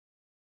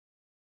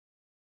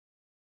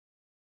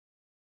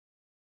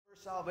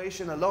for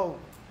salvation alone.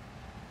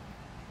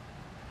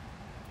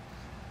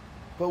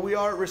 But we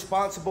are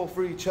responsible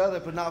for each other,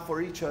 but not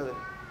for each other.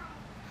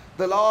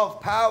 The law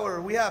of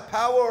power. We have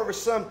power over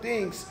some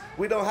things.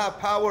 We don't have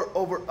power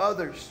over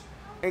others,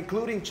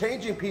 including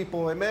changing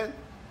people. Amen.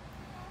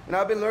 And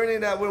I've been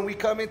learning that when we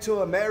come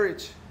into a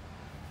marriage,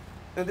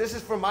 and this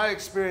is from my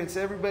experience,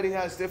 everybody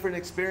has different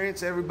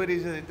experience.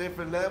 Everybody's at a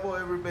different level.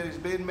 Everybody's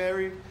been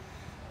married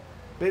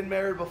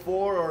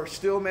before or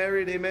still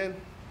married. Amen.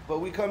 But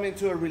we come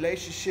into a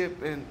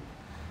relationship, and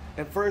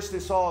first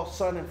it's all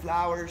sun and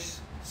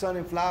flowers. Sun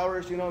and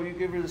flowers, you know, you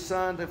give her the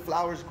sun, the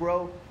flowers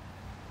grow.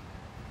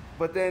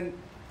 But then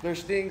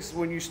there's things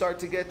when you start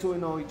to get to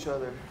know each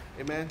other.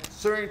 Amen.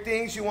 Certain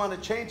things you want to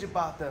change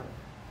about them.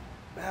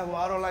 Man, well,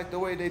 I don't like the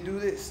way they do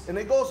this. And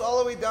it goes all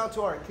the way down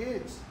to our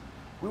kids.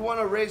 We want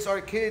to raise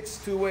our kids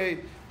the way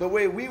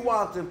we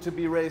want them to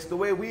be raised, the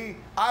way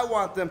I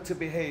want them to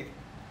behave.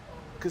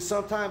 Because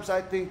sometimes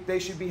I think they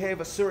should behave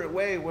a certain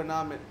way when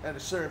I'm at a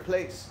certain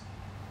place.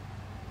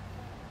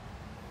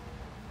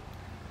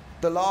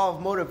 The law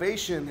of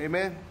motivation,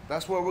 amen.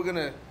 That's what we're going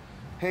to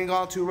hang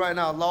on to right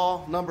now.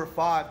 Law number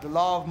 5, the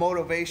law of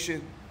motivation.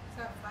 Is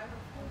that 5 or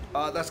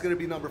 4? That's going to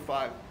be number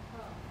 5. Oh,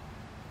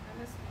 I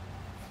missed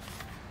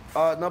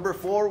it. Number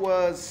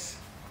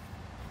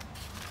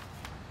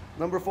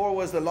 4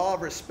 was the law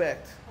of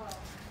respect. Oh.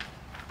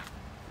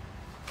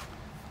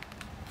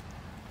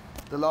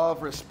 The law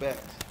of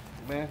respect,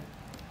 amen.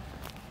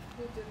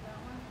 Who did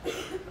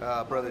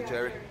that one? Brother Yeah,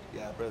 Jerry. Jerry.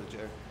 Yeah, Brother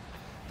Jerry.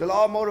 The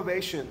law of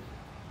motivation.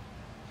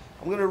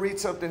 I'm going to read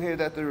something here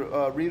that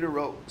the reader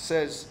wrote. It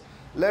says,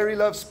 Larry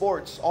loves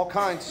sports, all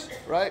kinds,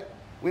 right?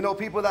 We know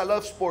people that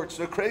love sports.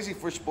 They're crazy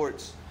for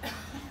sports.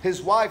 His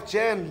wife,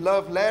 Jen,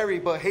 loved Larry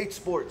but hates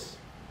sports.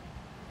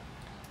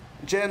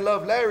 Jen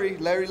loved Larry.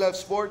 Larry loves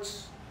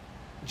sports.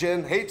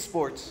 Jen hates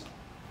sports.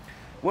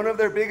 One of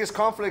their biggest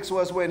conflicts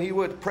was when he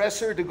would press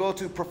her to go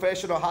to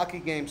professional hockey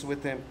games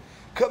with him.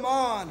 Come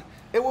on,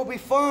 it will be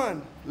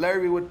fun,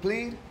 Larry would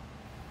plead.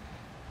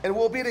 And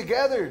we'll be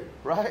together,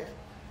 right?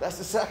 That's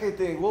the second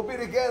thing. We'll be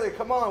together.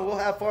 Come on, we'll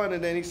have fun.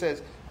 And then he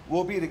says,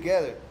 we'll be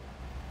together.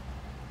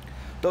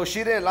 Though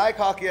she didn't like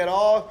hockey at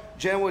all,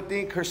 Jen would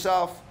think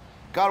herself,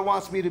 God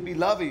wants me to be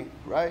loving,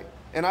 right?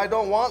 And I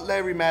don't want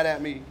Larry mad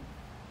at me.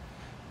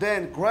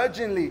 Then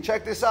grudgingly,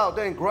 check this out,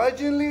 then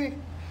grudgingly,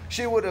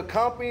 she would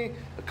accompany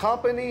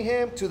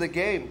him to the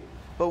game.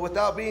 But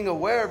without being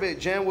aware of it,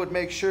 Jen would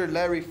make sure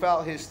Larry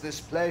felt his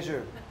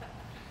displeasure.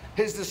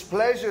 His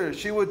displeasure,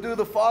 she would do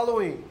the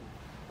following.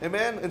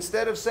 Amen.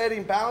 Instead of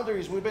setting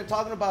boundaries, we've been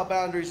talking about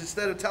boundaries.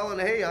 Instead of telling,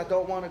 hey, I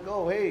don't want to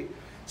go. Hey.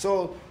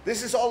 So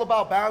this is all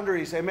about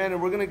boundaries. Amen.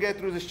 And we're going to get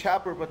through this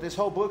chapter, but this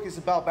whole book is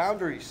about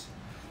boundaries.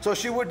 So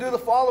she would do the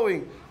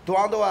following.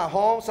 Duando at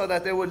home so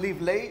that they would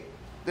leave late.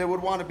 They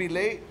would want to be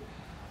late.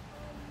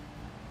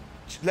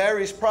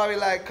 Larry's probably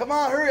like, come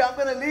on, hurry. I'm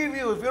going to leave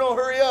you. If you don't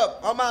hurry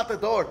up, I'm out the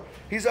door.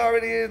 He's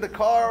already in the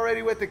car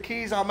already with the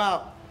keys. I'm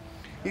out.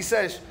 He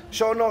says,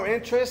 show no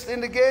interest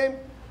in the game.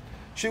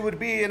 She would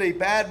be in a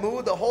bad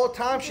mood the whole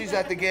time she's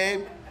at the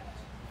game.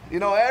 You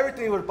know,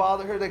 everything would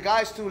bother her. The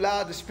guy's too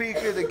loud, the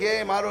speaker, the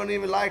game. I don't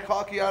even like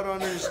hockey. I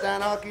don't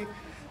understand hockey.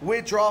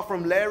 Withdraw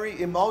from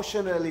Larry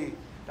emotionally.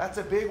 That's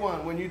a big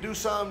one. When you do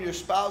something your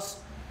spouse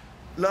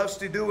loves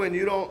to do and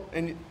you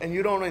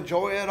don't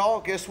enjoy it at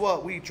all, guess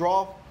what? We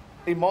draw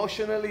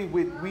emotionally.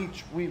 We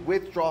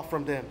withdraw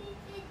from them.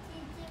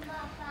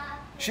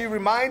 She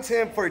reminds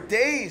him for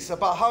days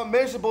about how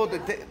miserable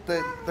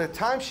the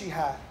time she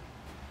had.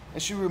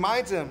 And she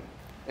reminds him.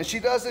 And she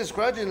does this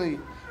grudgingly.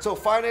 So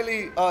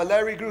finally,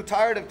 Larry grew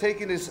tired of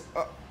taking his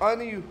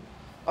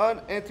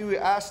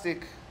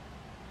unenthusiastic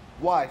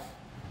wife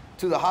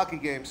to the hockey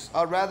games.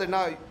 I'd rather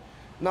not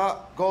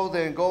go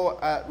than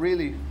go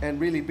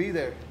really be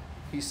there,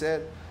 he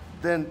said.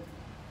 Then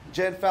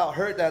Jen felt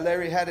hurt that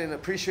Larry hadn't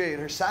appreciated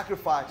her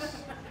sacrifice.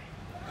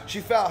 She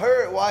felt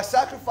hurt. Well, I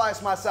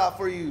sacrificed myself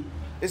for you.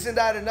 Isn't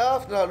that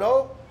enough?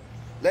 No.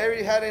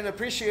 Larry hadn't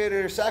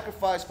appreciated her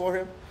sacrifice for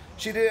him.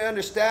 She didn't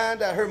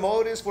understand that her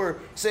motives for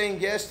saying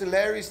yes to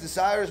Larry's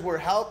desires were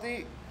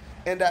healthy,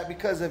 and that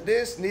because of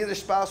this, neither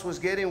spouse was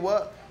getting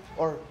what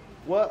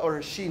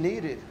she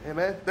needed.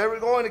 Amen. They were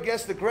going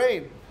against the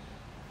grain.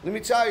 Let me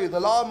tell you, the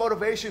law of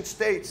motivation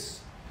states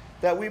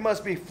that we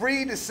must be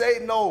free to say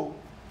no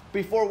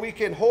before we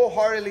can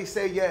wholeheartedly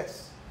say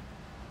yes.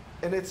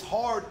 And it's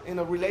hard in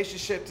a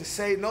relationship to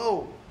say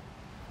no.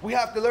 We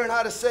have to learn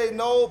how to say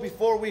no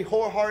before we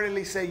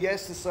wholeheartedly say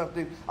yes to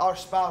something our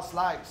spouse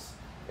likes.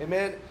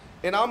 Amen.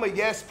 And I'm a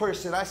yes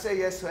person. I say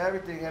yes to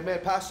everything.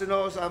 Amen. Pastor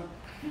knows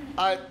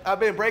I've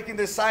been breaking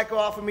this cycle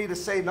off of me to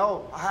say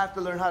no. I have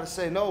to learn how to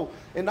say no.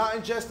 And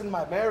not just in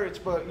my marriage,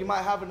 but you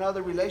might have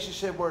another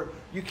relationship where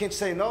you can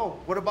say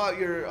no. What about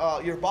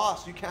your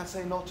boss? You can't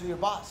say no to your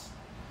boss.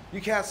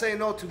 You can't say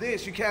no to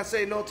this. You can't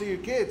say no to your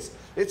kids.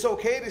 It's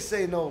okay to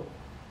say no.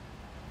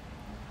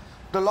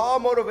 The law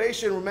of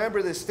motivation,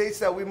 remember this, states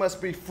that we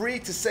must be free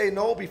to say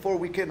no before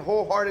we can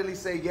wholeheartedly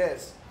say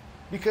yes.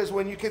 Because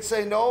when you can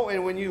say no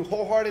and when you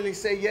wholeheartedly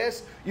say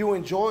yes, you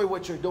enjoy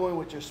what you're doing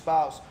with your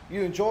spouse.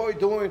 You enjoy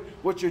doing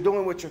what you're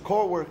doing with your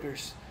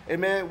coworkers.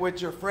 Amen.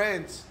 With your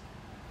friends.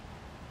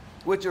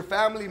 With your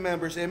family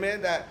members.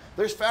 Amen. That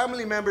there's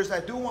family members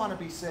that do want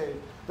to be saved.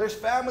 There's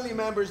family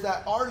members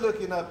that are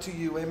looking up to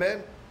you.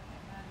 Amen.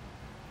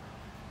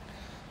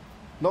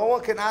 No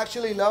one can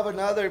actually love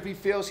another if he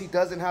feels he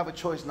doesn't have a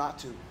choice not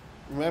to.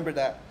 Remember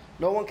that.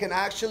 No one can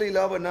actually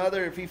love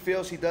another if he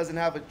feels he doesn't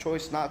have a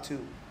choice not to.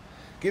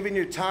 Giving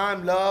your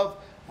time, love,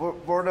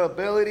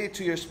 vulnerability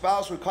to your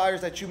spouse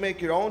requires that you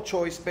make your own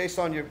choice based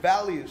on your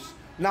values,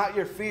 not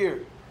your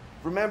fear.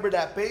 Remember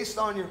that, based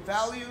on your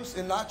values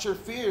and not your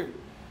fear.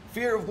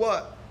 Fear of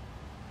what?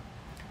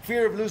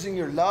 Fear of losing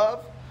your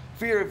love.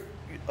 Fear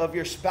of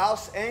your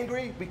spouse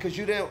angry because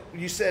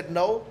you said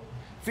no.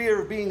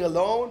 Fear of being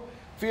alone.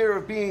 Fear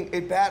of being a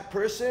bad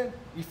person.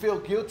 You feel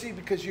guilty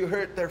because you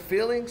hurt their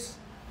feelings.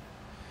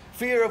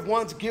 Fear of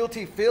one's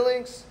guilty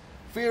feelings.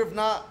 Fear of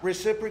not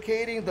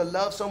reciprocating the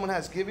love someone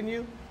has given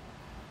you,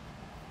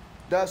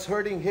 thus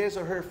hurting his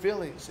or her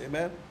feelings.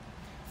 Amen.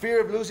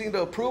 Fear of losing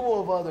the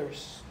approval of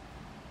others.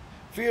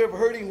 Fear of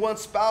hurting one's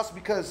spouse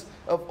because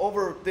of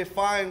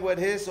over-defining what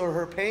his or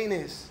her pain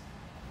is.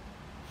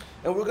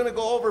 And we're going to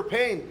go over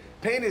pain.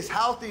 Pain is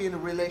healthy in a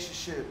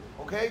relationship,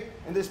 okay?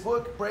 And this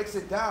book breaks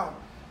it down.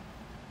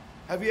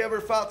 Have you ever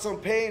felt some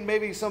pain?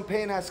 Maybe some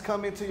pain has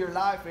come into your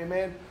life,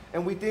 amen?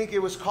 And we think it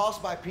was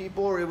caused by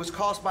people or it was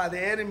caused by the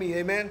enemy,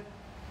 amen?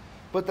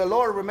 But the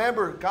Lord,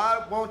 remember,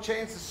 God won't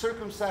change the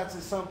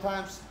circumstances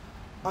sometimes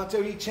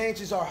until he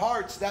changes our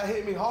hearts. That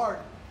hit me hard,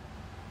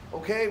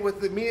 okay?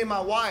 With me and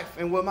my wife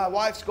and what my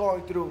wife's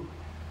going through.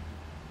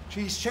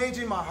 He's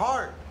changing my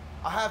heart.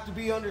 I have to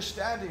be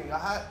understanding.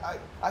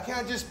 I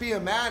can't just be a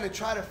man and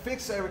try to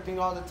fix everything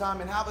all the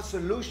time and have a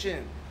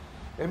solution.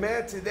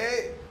 Amen.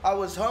 Today, I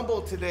was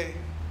humbled today.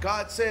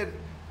 God said,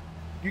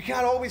 you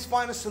can't always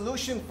find a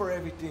solution for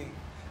everything.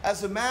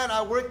 As a man,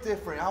 I work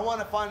different. I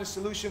want to find a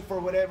solution for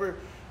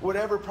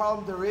whatever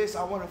problem there is.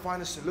 I want to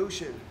find a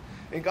solution.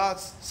 And God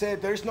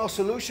said, there's no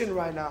solution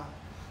right now.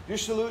 Your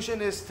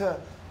solution is to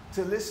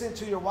listen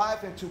to your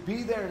wife and to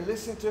be there and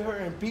listen to her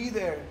and be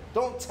there.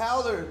 Don't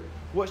tell her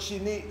what she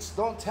needs.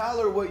 Don't tell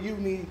her what you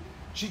need.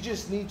 She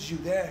just needs you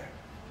there.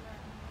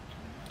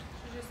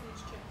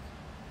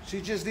 She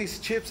just needs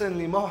chips and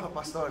limon,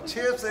 Pastor.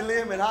 Chips and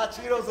lemon, hot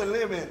Cheetos and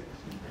lemon.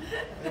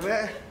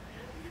 Amen.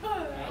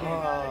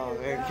 Oh,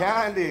 and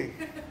candy.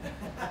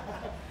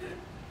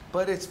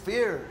 But it's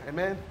fear,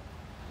 amen.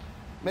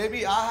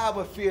 Maybe I have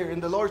a fear,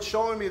 and the Lord's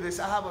showing me this.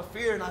 I have a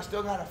fear, and I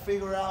still got to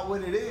figure out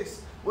what it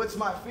is. What's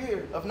my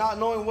fear? Of not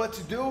knowing what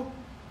to do?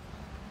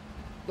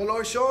 The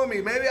Lord's showing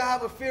me. Maybe I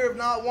have a fear of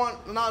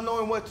not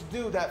knowing what to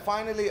do, that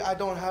finally I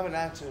don't have an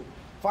answer.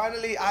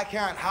 Finally, I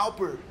can't help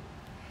her.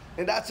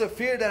 And that's a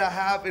fear that I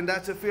have, and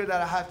that's a fear that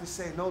I have to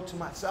say no to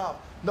myself.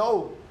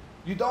 No,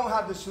 you don't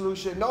have the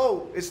solution.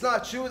 No, it's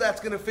not you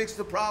that's going to fix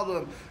the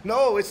problem.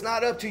 No, it's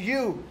not up to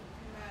you. Amen.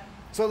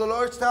 So the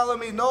Lord's telling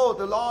me no.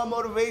 The law of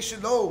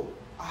motivation, no.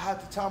 I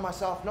have to tell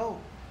myself no,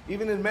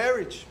 even in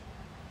marriage.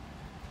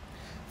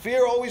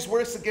 Fear always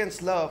works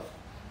against love.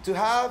 To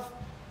have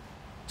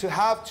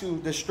to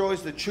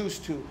destroys the choose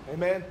to.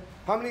 Amen.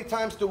 How many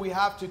times do we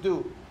have to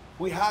do?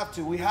 We have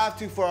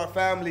to for our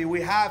family.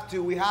 We have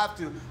to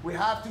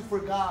for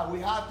God. We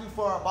have to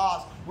for our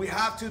boss. We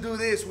have to do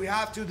this. We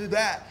have to do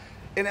that.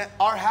 And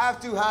our have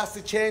to has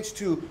to change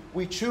to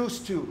we choose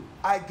to.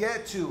 I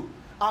get to.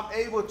 I'm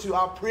able to.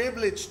 I'm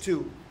privileged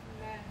to.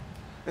 Amen.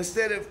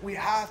 Instead of we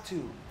have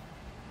to.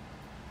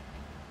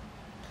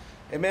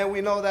 Amen.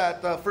 We know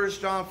that 1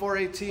 John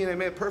 4:18.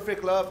 Amen.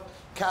 Perfect love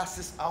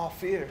casts out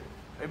fear.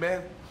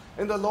 Amen.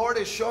 And the Lord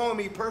is showing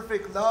me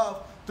perfect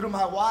love through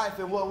my wife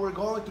and what we're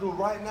going through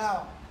right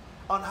now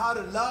on how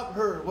to love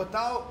her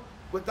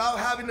without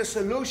having a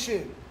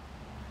solution.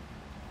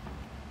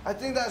 I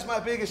think that's my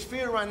biggest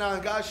fear right now,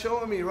 and God's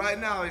showing me right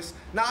now is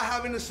not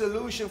having a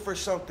solution for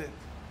something.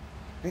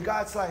 And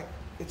God's like,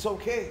 it's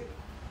okay.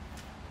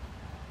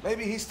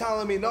 Maybe he's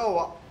telling me,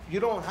 no, you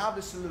don't have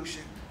the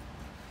solution.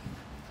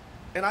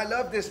 And I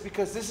love this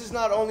because this is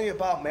not only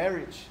about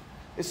marriage.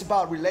 It's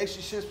about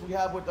relationships we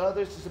have with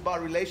others. It's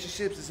about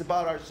relationships. It's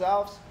about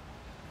ourselves.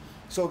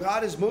 So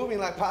God is moving,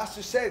 like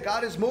Pastor said,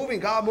 God is moving.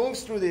 God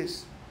moves through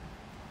this.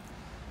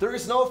 There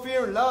is no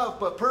fear in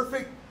love, but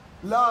perfect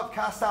love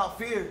casts out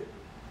fear.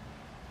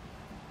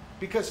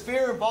 Because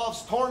fear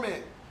involves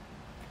torment.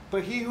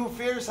 But he who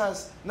fears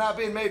has not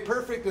been made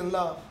perfect in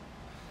love.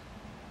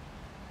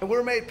 And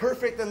we're made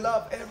perfect in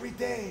love every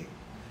day.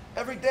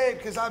 Every day,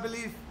 because I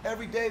believe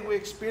every day we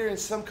experience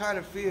some kind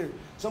of fear,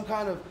 some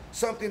kind of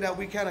something that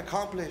we can't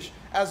accomplish.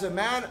 As a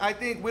man, I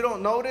think we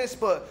don't notice,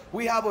 but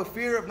we have a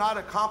fear of not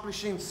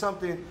accomplishing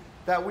something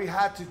that we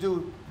had to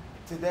do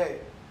today.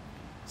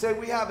 Say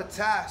we have a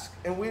task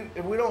and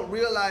we don't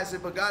realize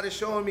it, but God is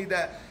showing me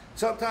that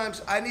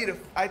sometimes I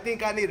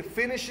think I need to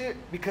finish it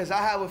because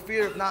I have a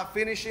fear of not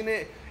finishing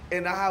it,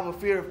 and I have a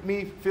fear of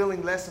me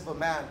feeling less of a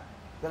man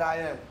than I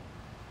am.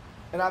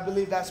 And I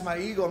believe that's my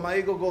ego. My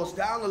ego goes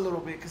down a little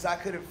bit because I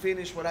couldn't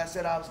finish what I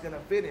said I was going to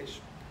finish.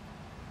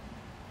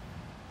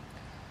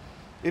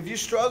 If you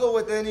struggle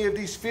with any of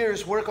these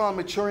fears, work on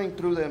maturing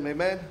through them.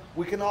 Amen.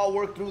 We can all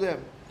work through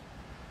them.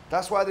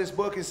 That's why this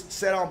book is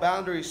set on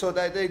boundaries, so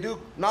that they do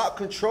not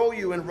control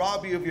you and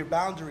rob you of your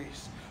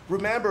boundaries.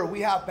 Remember,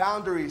 we have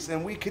boundaries,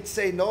 and we could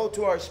say no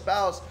to our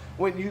spouse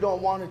when you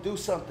don't want to do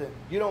something.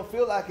 You don't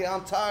feel like it.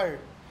 I'm tired.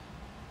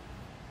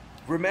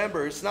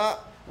 Remember, it's not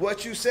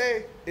what you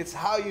say, it's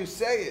how you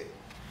say it.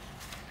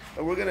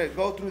 And we're going to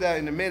go through that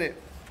in a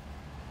minute.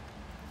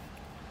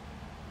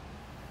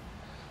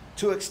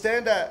 To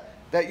extend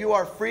that you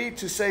are free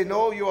to say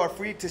no, you are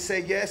free to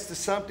say yes to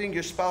something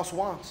your spouse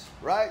wants,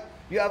 right?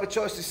 You have a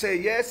choice to say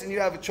yes, and you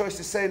have a choice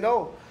to say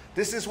no.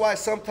 This is why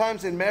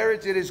sometimes in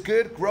marriage it is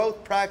good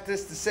growth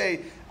practice to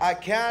say, I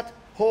can't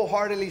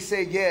wholeheartedly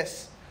say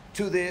yes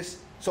to this,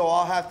 so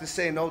I'll have to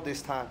say no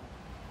this time.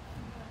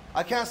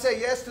 I can't say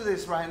yes to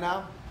this right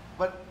now,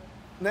 but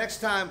next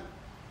time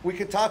we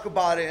can talk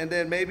about it, and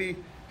then maybe,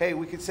 hey,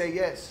 we could say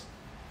yes.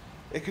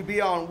 It could be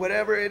on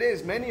whatever it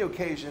is, many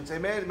occasions,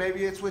 amen.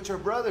 Maybe it's with your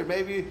brother,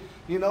 maybe,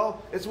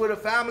 it's with a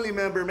family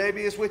member,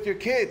 maybe it's with your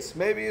kids,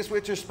 maybe it's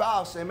with your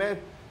spouse, amen.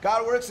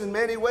 God works in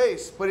many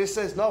ways, but it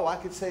says no, I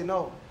could say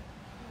no.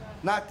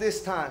 Not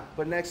this time,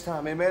 but next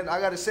time, amen. I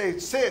got to say,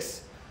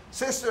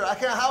 sister, I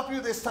can't help you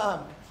this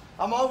time.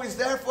 I'm always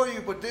there for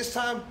you, but this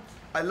time,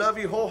 I love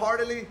you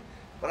wholeheartedly,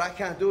 but I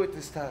can't do it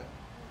this time.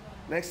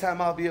 Next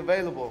time I'll be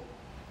available.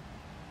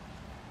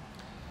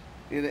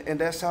 And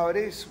that's how it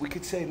is. We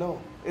could say no.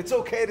 It's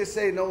okay to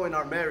say no in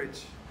our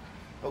marriage.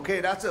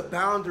 Okay, that's a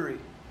boundary.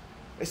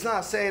 It's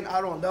not saying I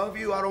don't love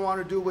you, I don't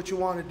want to do what you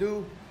want to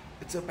do.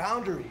 It's a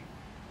boundary.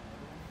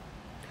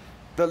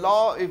 The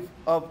law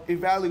of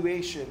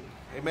evaluation.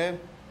 Amen.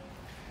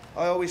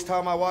 I always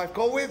tell my wife,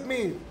 go with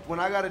me. When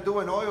I got to do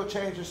an oil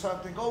change or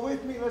something, go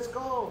with me, let's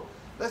go.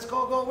 Let's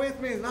go with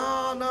me.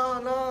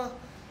 No.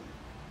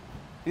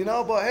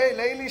 But hey,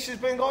 lately she's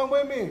been going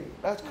with me.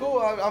 That's cool.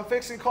 I'm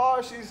fixing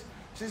cars.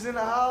 She's in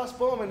the house,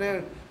 boom, and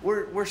then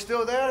we're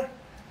still there,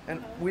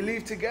 and we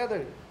leave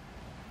together.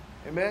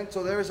 Amen.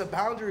 So there is a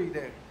boundary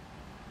there.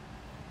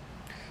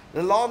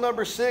 The law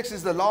number 6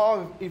 is the law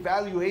of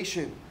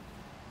evaluation.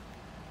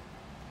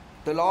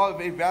 The law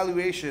of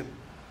evaluation.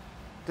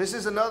 This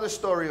is another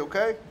story,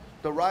 okay?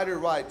 The writer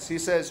writes, he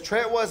says,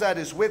 Trent was at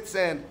his wit's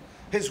end.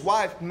 His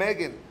wife,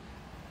 Megan,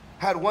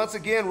 had once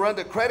again run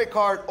the credit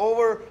card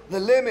over the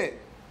limit.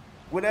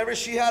 Whenever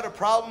she had a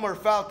problem or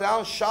felt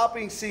down,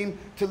 shopping seemed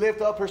to lift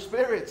up her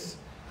spirits.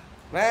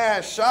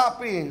 Man,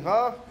 shopping,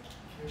 huh?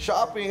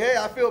 Shopping. Hey,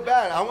 I feel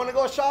bad. I want to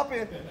go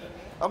shopping.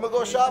 I'm going to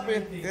go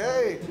shopping.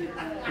 Hey,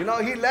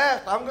 he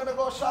left. I'm going to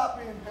go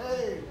shopping.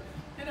 Hey.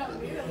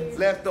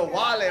 Left the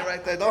wallet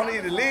right there. Don't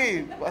need to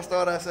leave. That's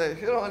what I said.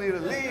 You don't need to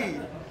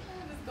leave.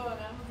 Just go on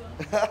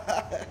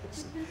Amazon.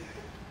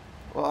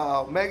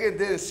 Wow. Megan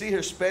didn't see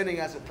her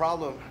spending as a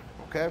problem.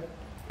 Okay?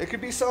 It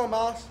could be something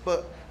else,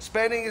 but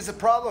spending is a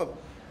problem.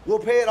 We'll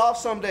pay it off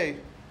someday.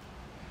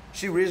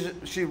 She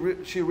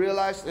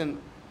realized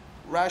and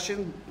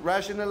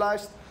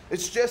rationalized.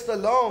 It's just a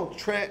loan.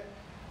 Trent,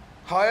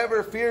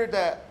 however, feared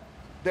that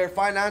their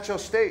financial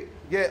state,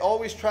 yet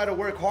always try to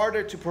work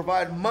harder to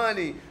provide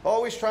money,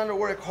 always trying to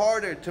work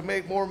harder to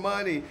make more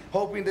money,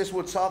 hoping this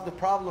would solve the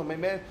problem,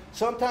 amen.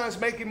 Sometimes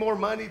making more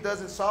money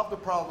doesn't solve the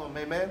problem,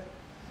 amen.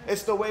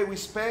 It's the way we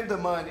spend the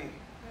money.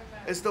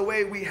 It's the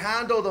way we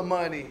handle the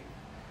money,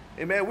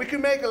 amen. We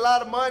can make a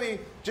lot of money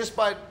just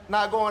by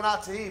not going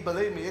out to eat,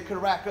 believe me, it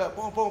could rack up,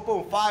 boom, boom,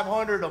 boom,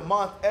 500 a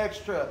month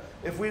extra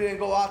if we didn't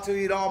go out to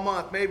eat all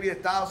month, maybe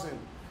 1,000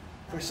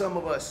 for some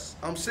of us.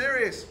 I'm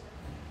serious.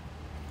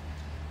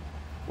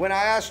 When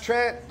I asked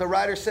Trent, the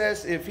writer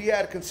says, if he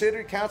had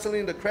considered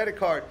canceling the credit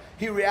card,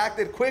 he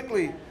reacted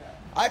quickly.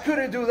 I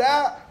couldn't do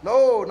that.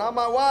 No, not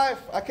my wife.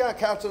 I can't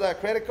cancel that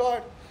credit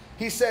card.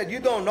 He said, you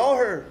don't know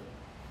her.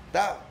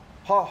 That's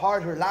how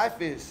hard her life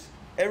is.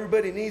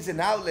 Everybody needs an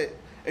outlet,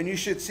 and you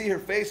should see her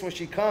face when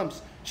she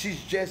comes.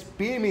 She's just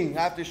beaming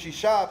after she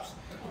shops.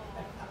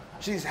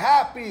 She's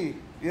happy,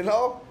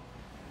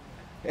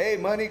 Hey,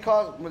 money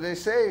costs, what they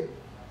say.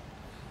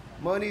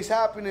 Money's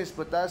happiness,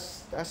 but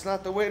that's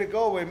not the way to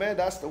go, amen.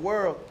 That's the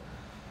world.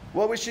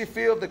 What would she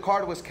feel if the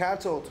card was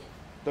canceled?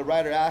 The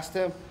writer asked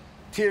him.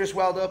 Tears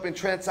welled up in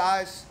Trent's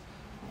eyes.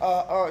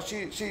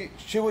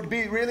 She would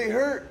be really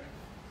hurt.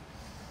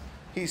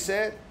 He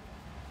said,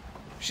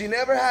 she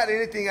never had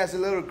anything as a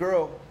little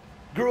girl.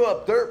 Grew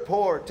up dirt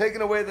poor.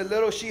 Taking away the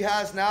little she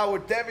has now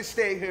would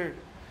devastate her.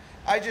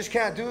 I just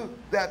can't do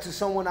that to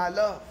someone I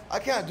love. I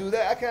can't do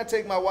that. I can't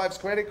take my wife's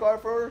credit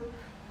card for her.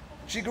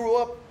 She grew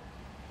up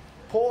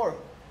poor.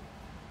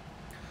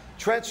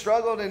 Trent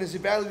struggled in his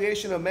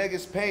evaluation of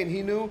Megan's pain.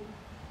 He knew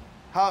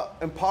how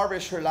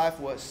impoverished her life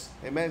was.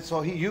 Amen.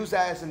 So he used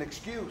that as an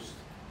excuse.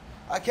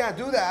 I can't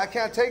do that. I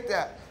can't take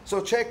that.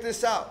 So check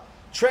this out.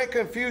 Trent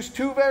confused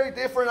two very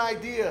different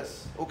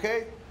ideas.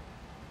 Okay?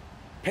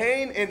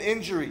 Pain and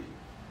injury.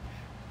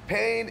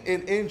 Pain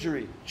and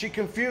injury. She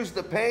confused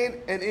the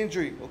pain and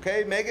injury.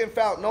 Okay? Megan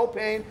felt no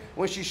pain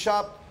when she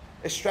shopped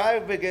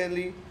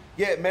extravagantly,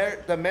 yet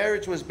the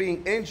marriage was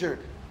being injured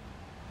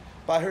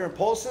by her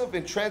impulsive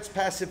and Trent's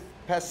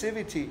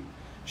passivity.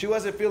 She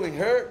wasn't feeling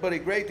hurt, but a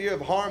great deal of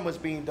harm was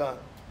being done.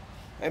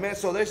 Amen.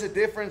 So there's a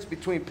difference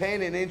between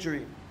pain and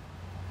injury.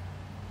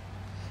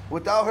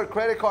 Without her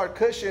credit card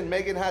cushion,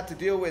 Megan had to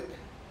deal with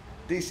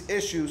these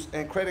issues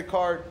and credit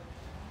card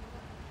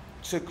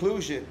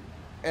seclusion,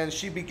 and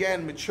she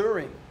began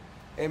maturing.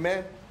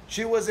 Amen.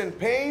 She was in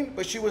pain,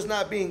 but she was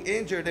not being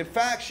injured. In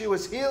fact, she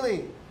was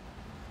healing.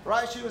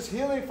 Right? She was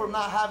healing from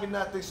not having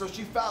nothing. So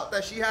she felt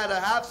that she had to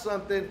have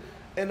something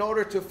in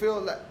order to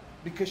feel that,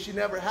 because she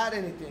never had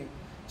anything.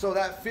 So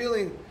that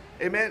feeling,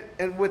 amen.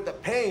 And with the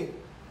pain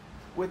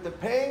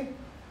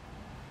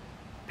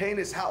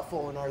is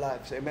helpful in our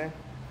lives. Amen.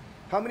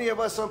 How many of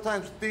us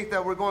sometimes think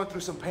that we're going through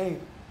some pain?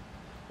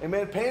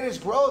 Amen. Pain is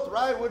growth,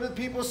 right? What do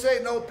people say?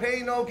 No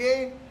pain, no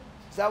gain.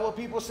 Is that what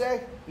people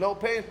say? No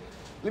pain.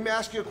 Let me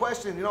ask you a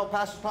question. You know,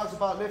 Pastor talks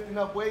about lifting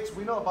up weights.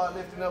 We know about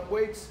lifting up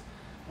weights.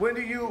 When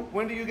do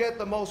you get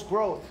the most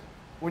growth?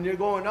 When you're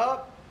going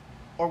up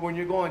or when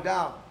you're going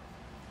down?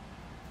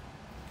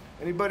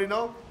 Anybody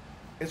know?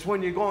 It's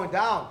when you're going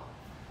down,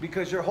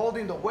 because you're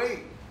holding the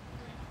weight,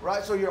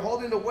 right? So you're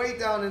holding the weight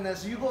down, and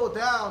as you go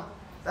down,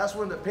 that's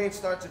when the pain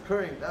starts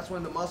occurring. That's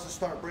when the muscles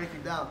start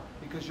breaking down,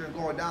 because you're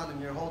going down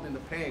and you're holding the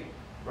pain,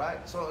 right?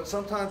 So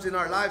sometimes in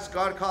our lives,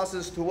 God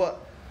causes us to what?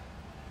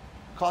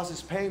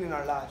 Causes pain in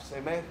our lives,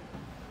 amen?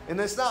 And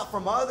it's not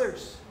from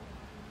others.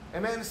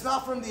 Amen. It's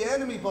not from the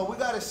enemy, but we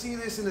got to see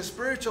this in the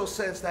spiritual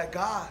sense, that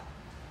God,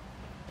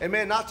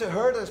 amen, not to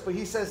hurt us, but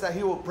he says that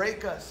he will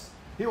break us.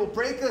 He will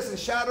break us and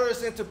shatter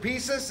us into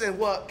pieces. And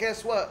what?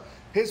 Guess what?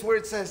 His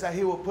word says that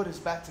he will put us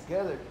back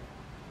together.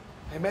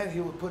 Amen. He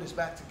will put us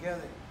back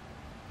together.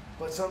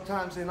 But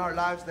sometimes in our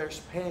lives there's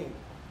pain.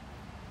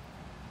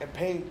 And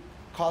pain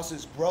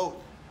causes growth.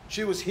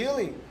 She was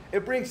healing.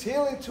 It brings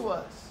healing to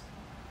us.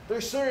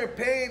 There's certain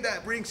pain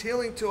that brings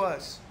healing to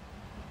us.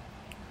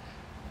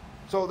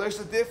 So there's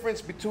a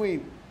difference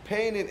between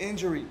pain and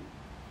injury.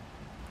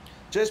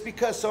 Just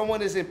because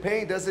someone is in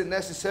pain doesn't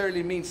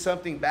necessarily mean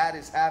something bad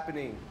is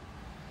happening.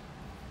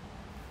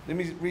 Let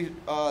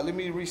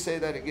me re-say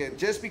that again.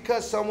 Just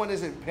because someone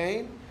is in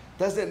pain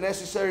doesn't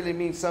necessarily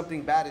mean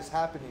something bad is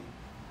happening.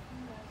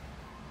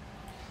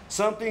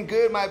 Something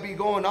good might be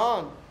going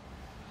on,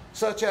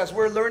 such as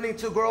we're learning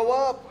to grow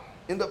up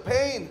in the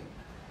pain.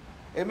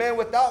 Amen.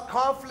 Without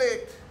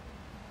conflict,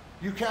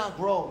 you can't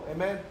grow.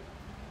 Amen.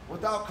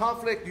 Without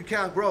conflict, you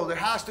can't grow. There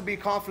has to be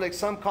conflict,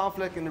 some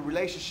conflict in the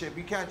relationship.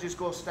 You can't just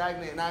go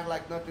stagnant and act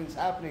like nothing's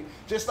happening.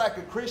 Just like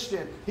a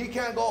Christian, he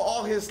can't go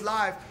all his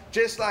life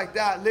just like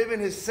that, living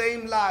his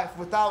same life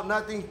without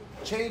nothing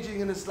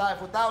changing in his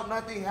life, without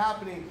nothing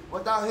happening,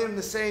 without him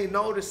to say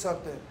no to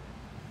something.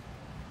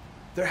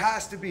 There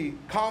has to be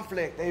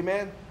conflict,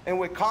 amen? And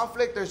with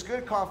conflict, there's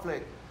good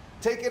conflict.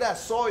 Take it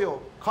as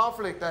soil.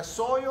 Conflict, as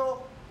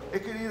soil,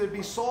 it could either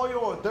be soil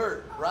or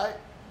dirt, right?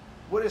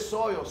 What is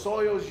soil?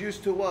 Soil is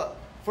used to what?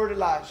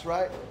 Fertilize,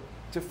 right?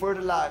 To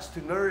fertilize,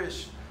 to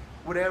nourish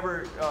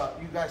whatever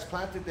you guys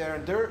planted there.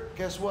 And dirt,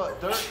 guess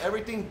what? Dirt,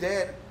 everything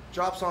dead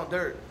drops on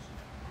dirt.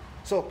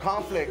 So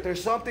conflict,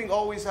 there's something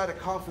always out of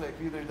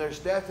conflict. Either there's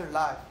death or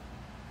life.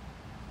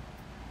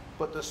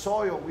 But the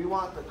soil, we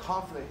want the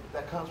conflict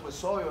that comes with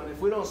soil. And if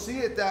we don't see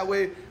it that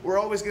way, we're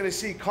always going to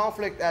see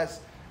conflict as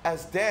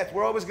death.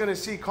 We're always going to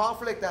see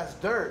conflict as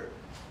dirt.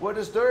 What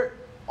is dirt?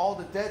 All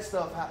the dead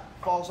stuff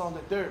falls on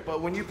the dirt.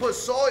 But when you put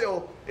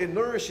soil, it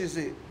nourishes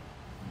it.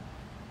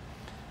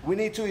 We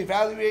need to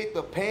evaluate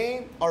the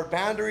pain our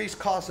boundaries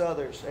cause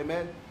others.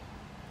 Amen.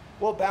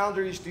 What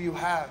boundaries do you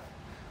have?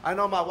 I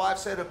know my wife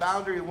said a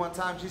boundary one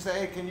time. She said,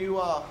 hey, can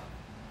you,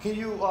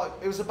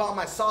 it was about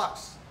my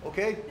socks,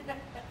 okay?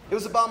 It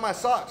was about my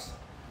socks.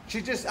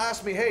 She just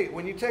asked me, hey,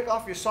 when you take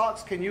off your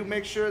socks, can you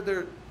make sure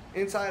they're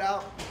inside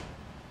out?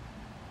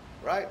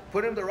 Right?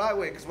 Put them the right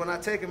way, because when I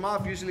take them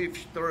off, usually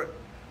they're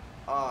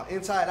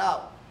inside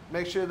out.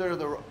 Make sure they're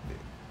the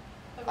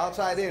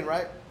outside in,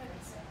 right?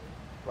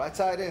 Right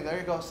side in. There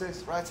you go,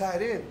 sis. Right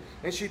side in.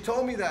 And she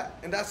told me that.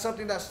 And that's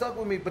something that stuck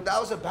with me. But that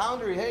was a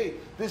boundary. Hey,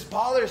 this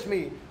bothers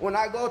me. When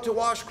I go to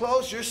wash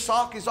clothes, your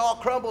sock is all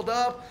crumbled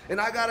up.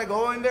 And I got to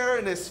go in there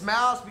and it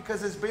smells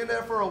because it's been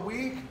there for a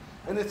week.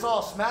 And it's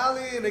all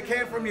smelly and it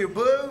came from your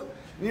boot.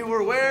 And you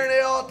were wearing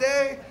it all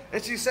day.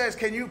 And she says,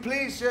 can you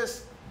please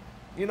just,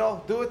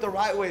 do it the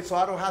right way so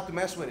I don't have to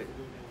mess with it.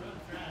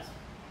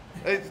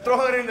 Hey,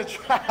 throw it in the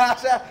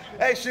trash.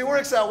 Hey, she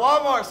works at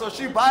Walmart, so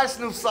she buys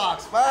new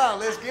socks. Wow,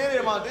 let's get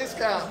him on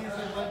discount.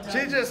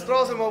 She just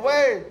throws them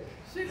away.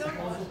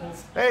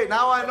 Hey,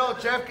 now I know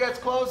Jeff gets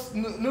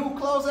new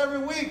clothes every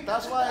week.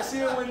 That's why I see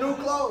him with new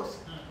clothes.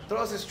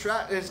 Throws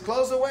his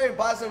clothes away and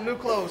buys some new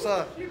clothes,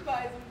 huh? She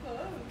buys some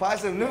clothes.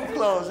 Buys some new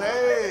clothes.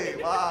 Hey,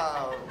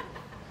 wow.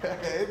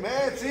 Hey,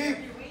 man, see?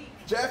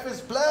 Jeff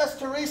is blessed,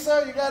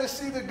 Teresa. You got to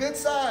see the good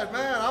side,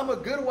 man. I'm a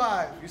good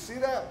wife. You see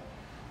that?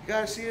 You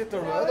gotta see it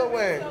the other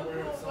way. So cool.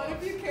 What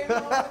if you came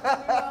home with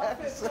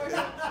a new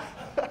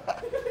outfit?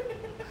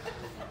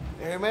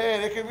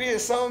 Amen. It could be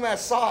some of that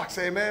socks,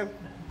 amen.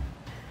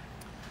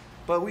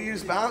 But we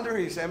use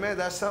boundaries, amen.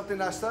 That's something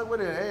that stuck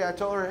with it. Hey, I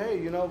told her, hey,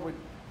 we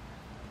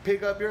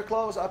pick up your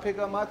clothes, I pick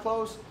up my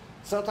clothes.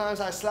 Sometimes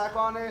I slack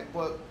on it,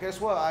 but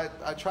guess what?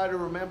 I try to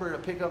remember to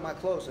pick up my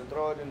clothes and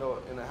throw it in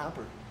the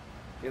hamper.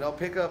 You know,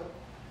 pick up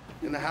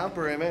in the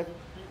hamper, amen.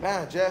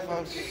 Man,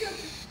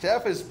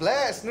 Jeff is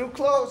blessed. New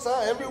clothes,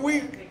 huh? Every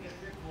week.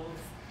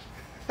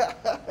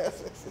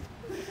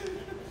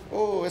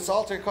 Oh, it's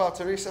altar call,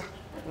 Teresa.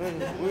 We're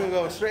gonna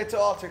go straight to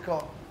altar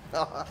call.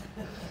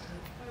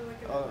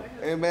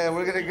 Amen.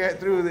 We're gonna get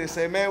through this.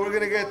 Amen. We're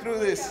gonna get through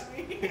this.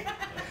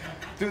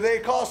 Do they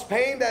cause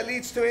pain that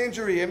leads to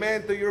injury?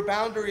 Amen. Do your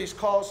boundaries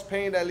cause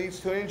pain that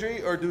leads to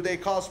injury, or do they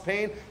cause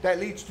pain that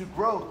leads to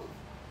growth?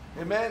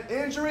 Amen.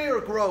 Injury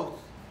or growth?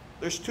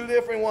 There's two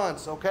different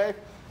ones, okay?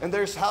 And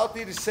there's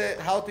healthy to set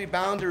healthy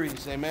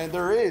boundaries. Amen.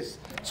 There is.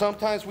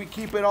 Sometimes we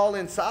keep it all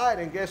inside,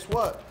 and guess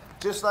what?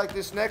 Just like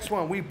this next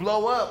one, we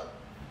blow up.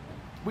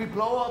 We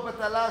blow up at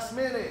the last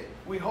minute.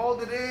 We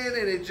hold it in,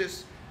 and it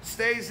just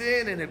stays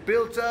in, and it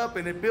builds up,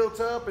 and it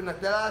builds up, and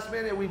at the last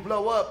minute we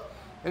blow up.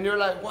 And you're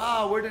like,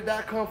 wow, where did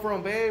that come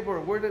from, babe?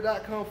 Or where did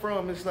that come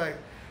from? It's like,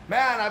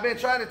 man, I've been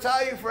trying to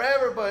tell you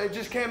forever, but it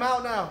just came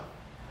out now.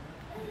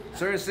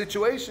 Certain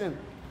situation.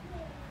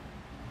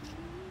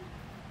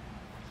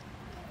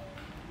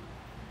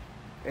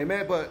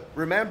 Amen. But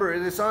remember,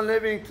 it is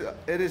unloving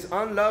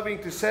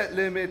to set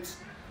limits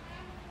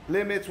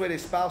with a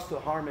spouse to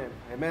harm him.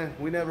 Amen.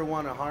 We never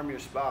want to harm your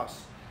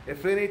spouse.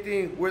 If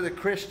anything, we're the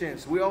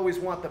Christians. We always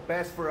want the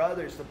best for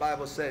others, the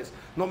Bible says.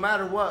 No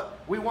matter what,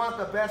 we want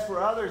the best for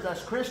others.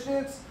 As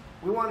Christians,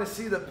 we want to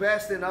see the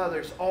best in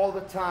others all the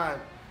time.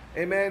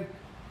 Amen.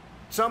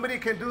 Somebody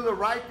can do the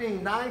right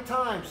thing 9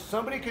 times.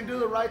 Somebody can do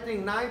the right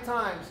thing 9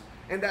 times.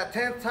 And that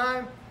 10th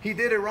time, he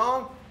did it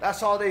wrong.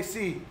 That's all they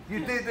see. You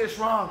did this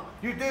wrong.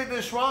 You did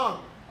this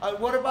wrong.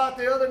 What about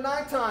the other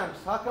 9 times?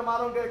 How come I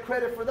don't get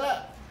credit for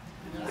that?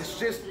 It's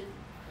just...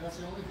 That's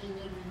the only thing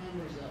they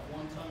remember is that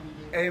one time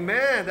you did.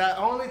 Amen. That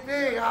only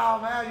thing. Oh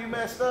man, you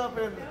messed up.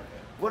 And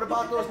what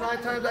about those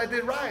 9 times I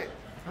did right?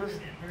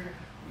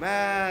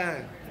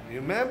 Man,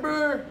 you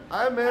remember?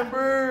 I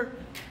remember.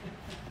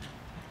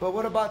 But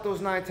what about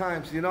those 9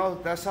 times? You know,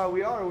 that's how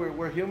we are.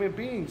 We're human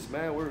beings,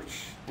 man. We're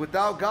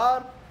without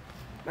God,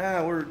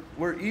 man.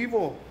 We're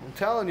evil. I'm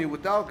telling you.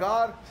 Without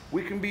God,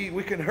 we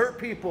can hurt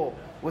people.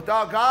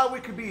 Without God, we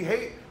could be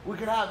hate. We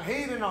could have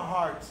hate in our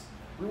hearts.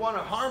 We want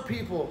to harm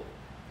people.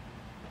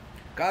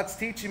 God's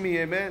teaching me,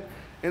 amen.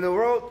 In the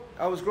world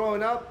I was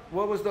growing up,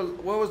 what was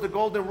the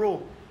golden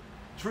rule?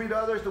 Treat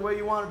others the way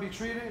you want to be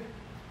treated.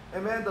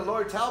 Amen. The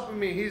Lord's helping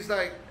me. He's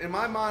like, in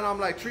my mind, I'm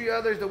like, treat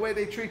others the way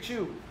they treat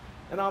you.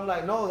 And I'm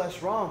like, no,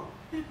 that's wrong.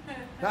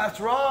 That's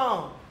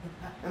wrong.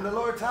 And the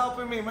Lord's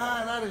helping me.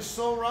 Man, that is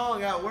so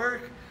wrong at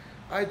work.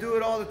 I do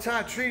it all the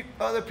time. Treat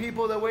other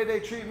people the way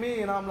they treat me.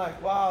 And I'm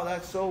like, wow,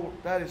 that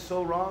is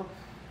so wrong.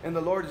 And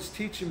the Lord is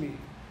teaching me.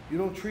 You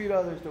don't treat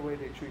others the way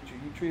they treat you.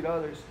 You treat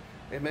others.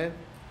 Amen.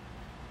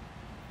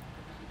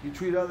 You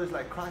treat others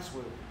like Christ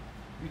would.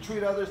 You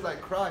treat others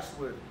like Christ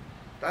would.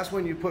 That's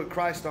when you put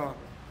Christ on.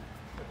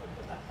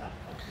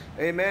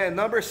 Amen.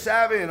 Number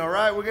 7. All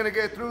right, we're going to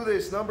get through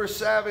this. Number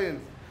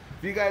 7.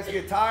 If you guys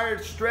get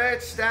tired,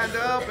 stretch, stand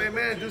up.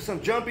 Amen. Do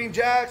some jumping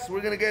jacks.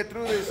 We're going to get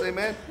through this.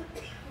 Amen.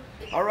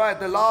 All right,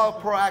 the law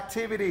of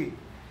proactivity.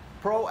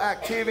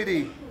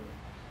 Proactivity.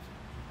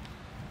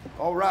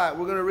 All right,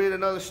 we're going to read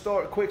another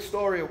story, quick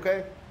story,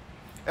 okay?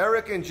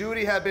 Eric and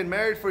Judy had been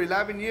married for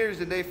 11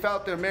 years and they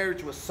felt their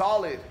marriage was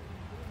solid.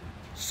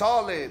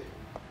 Solid.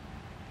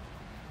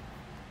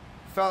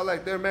 Felt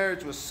like their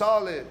marriage was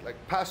solid, like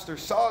Pastor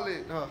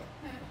Solid.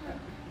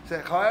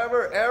 Said,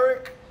 however,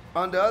 Eric,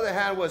 on the other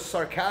hand, was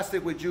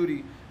sarcastic with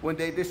Judy when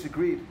they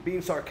disagreed,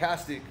 being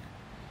sarcastic.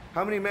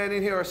 How many men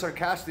in here are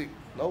sarcastic?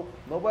 Nope.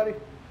 Nobody?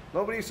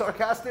 Nobody's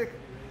sarcastic?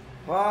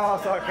 Wow,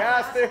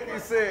 sarcastic, he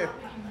said.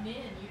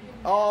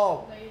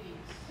 Oh.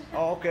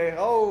 Oh, okay.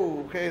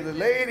 Oh, okay. The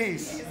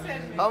ladies.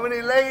 How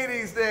many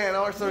ladies then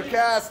are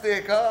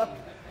sarcastic, huh?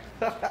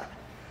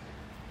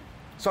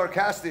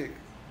 Sarcastic.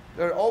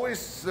 They're always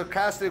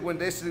sarcastic when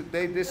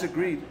they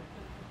disagreed.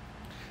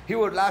 He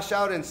would lash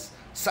out in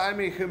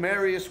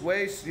semi-humorous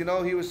ways. You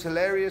know, he was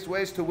hilarious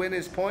ways to win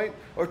his point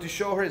or to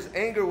show her his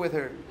anger with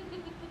her.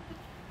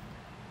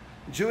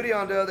 Judy,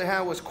 on the other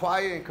hand, was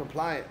quiet and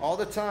compliant all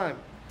the time.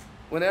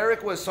 When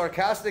Eric was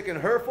sarcastic and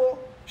hurtful,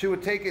 she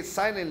would take it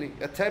silently,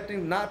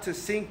 attempting not to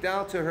sink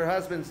down to her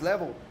husband's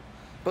level.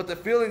 But the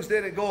feelings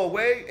didn't go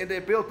away, and they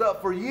built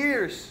up for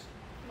years.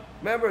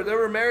 Remember, they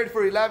were married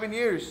for 11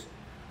 years.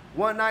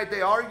 One night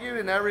they argued,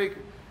 and Eric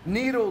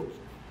needled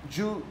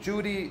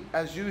Judy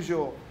as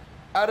usual.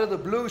 Out of the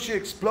blue, she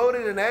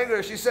exploded in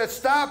anger. She said,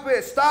 "Stop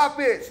it, stop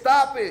it,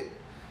 stop it.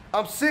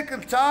 I'm sick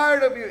and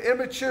tired of your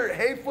immature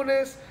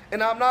hatefulness,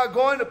 and I'm not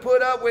going to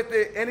put up with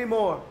it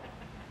anymore."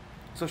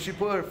 So she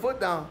put her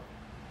foot down.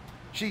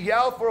 She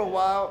yelled for a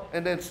while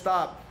and then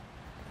stopped.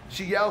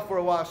 She yelled for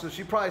a while, so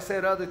she probably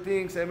said other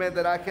things, amen,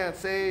 that I can't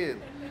say. It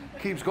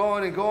keeps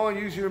going and going.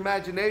 Use your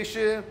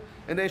imagination.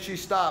 And then she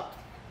stopped.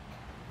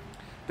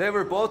 They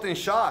were both in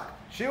shock.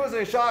 She was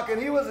in shock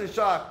and he was in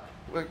shock.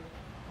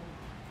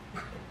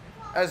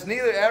 As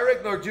neither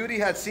Eric nor Judy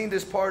had seen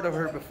this part of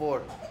her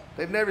before.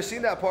 They've never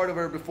seen that part of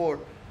her before.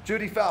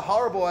 Judy felt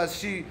horrible as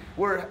she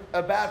were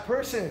a bad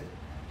person.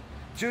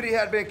 Judy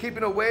had been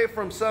keeping away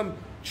from some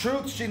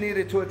truths she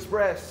needed to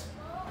express.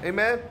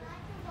 Amen?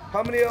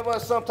 How many of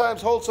us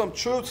sometimes hold some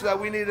truths that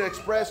we need to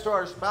express to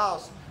our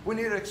spouse? We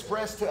need to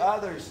express to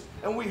others.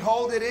 And we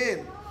hold it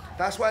in.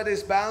 That's why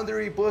this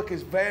boundary book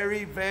is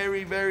very,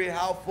 very, very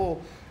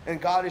helpful.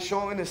 And God is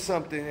showing us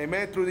something.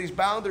 Amen? Through these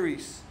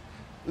boundaries.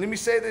 Let me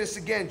say this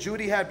again.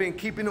 Judy had been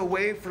keeping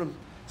away from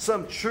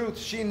some truths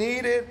she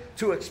needed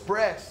to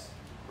express.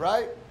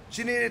 Right?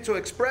 She needed to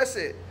express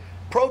it.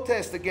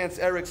 Protest against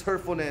Eric's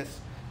hurtfulness.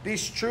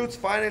 These truths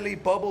finally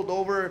bubbled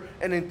over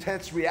an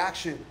intense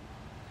reaction.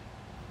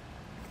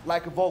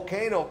 Like a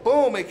volcano.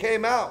 Boom, it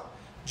came out.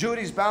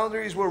 Judy's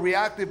boundaries were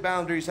reactive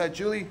boundaries. Had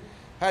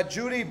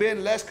Judy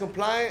been less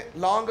compliant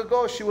long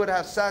ago, she would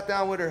have sat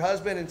down with her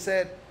husband and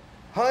said,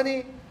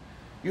 honey,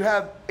 you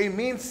have a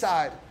mean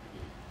side.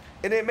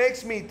 And it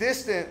makes me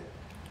distant.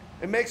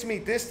 It makes me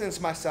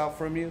distance myself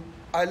from you.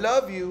 I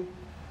love you,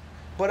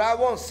 but I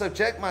won't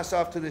subject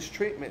myself to this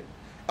treatment.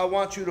 I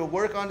want you to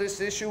work on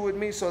this issue with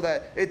me so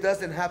that it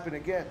doesn't happen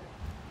again.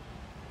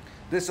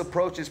 This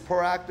approach is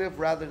proactive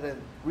rather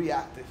than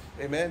reactive.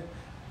 Amen.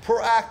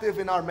 Proactive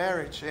in our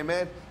marriage.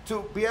 Amen.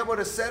 To be able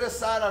to set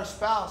aside our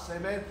spouse.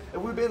 Amen.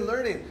 And we've been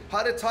learning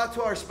how to talk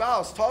to our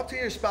spouse. Talk to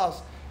your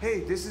spouse.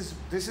 Hey, this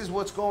is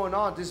what's going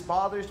on. This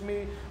bothers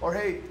me. Or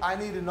hey, I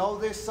need to know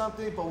this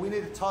something, but we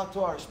need to talk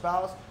to our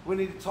spouse. We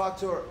need to talk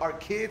to our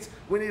kids.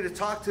 We need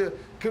to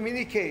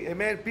communicate.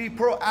 Amen. Be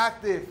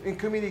proactive in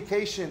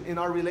communication in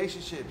our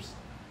relationships.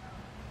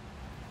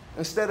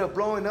 Instead of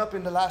blowing up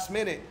in the last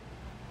minute.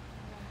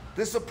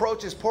 This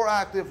approach is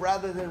proactive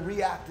rather than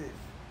reactive.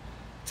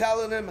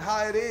 Telling them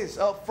how it is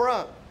up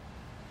front.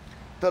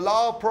 The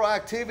law of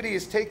proactivity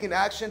is taking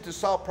action to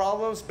solve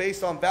problems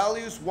based on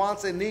values,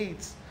 wants, and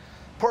needs.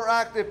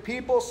 Proactive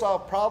people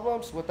solve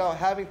problems without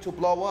having to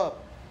blow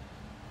up.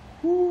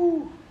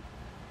 Woo.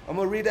 I'm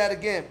going to read that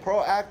again.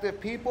 Proactive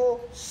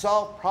people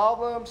solve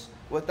problems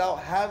without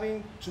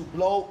having to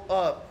blow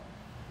up.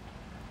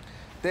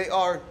 They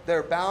are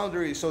their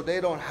boundaries, so they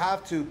don't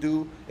have to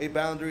do a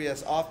boundary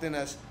as often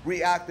as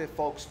reactive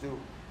folks do.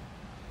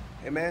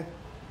 Amen?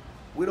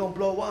 We don't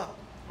blow up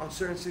on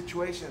certain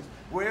situations.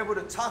 We're able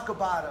to talk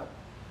about them.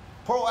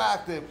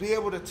 Proactive, be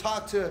able to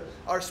talk to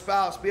our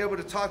spouse, be able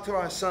to talk to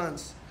our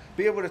sons,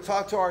 be able to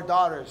talk to our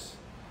daughters.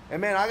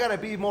 Amen, I got to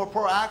be more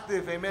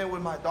proactive, amen,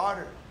 with my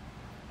daughter.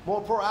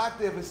 More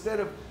proactive instead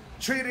of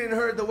treating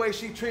her the way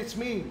she treats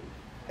me.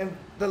 And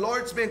the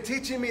Lord's been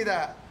teaching me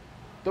that.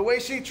 The way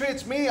she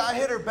treats me, I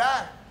hit her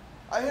back.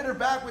 I hit her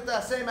back with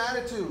that same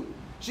attitude.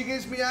 She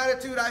gives me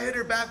attitude, I hit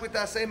her back with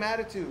that same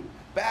attitude.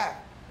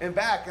 Back and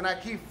back. And I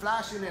keep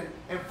flashing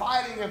and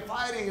fighting and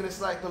fighting. And it's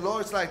like the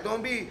Lord's like,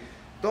 don't be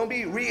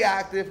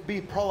reactive,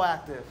 be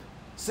proactive.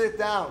 Sit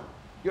down.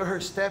 You're her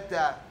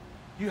stepdad.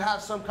 You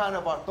have some kind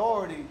of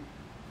authority.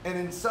 And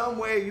in some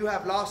way you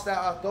have lost that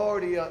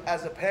authority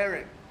as a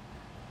parent.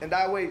 And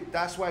that way,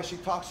 that's why she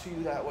talks to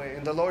you that way.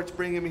 And the Lord's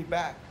bringing me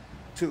back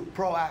to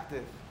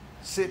proactive.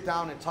 Sit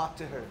down and talk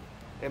to her.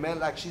 Amen.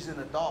 Like she's an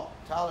adult.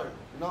 Tell her,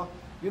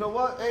 you know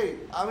what? Hey,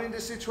 I'm in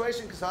this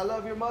situation because I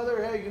love your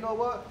mother. Hey, you know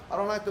what? I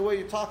don't like the way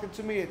you're talking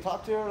to me. And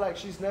talk to her like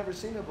she's never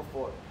seen it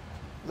before.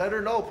 Let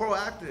her know,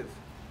 proactive.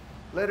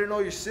 Let her know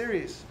you're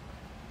serious.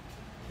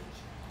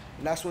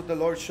 And that's what the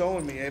Lord's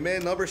showing me.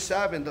 Amen. Number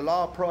 7, the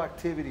law of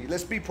proactivity.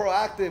 Let's be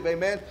proactive,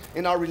 amen,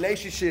 in our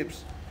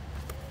relationships.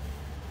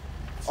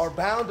 Our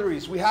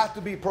boundaries, we have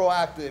to be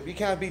proactive. You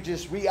can't be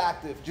just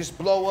reactive, just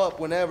blow up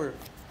whenever.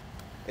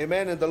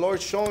 Amen. And the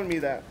Lord's showing me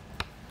that.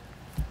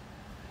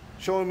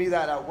 Showing me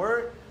that at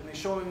work, and He's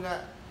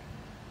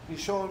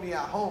showing me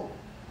at home.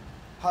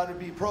 How to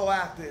be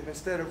proactive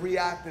instead of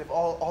reactive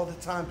all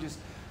the time, just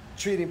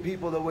treating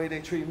people the way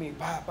they treat me.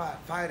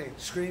 Fighting,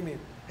 screaming.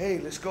 Hey,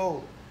 let's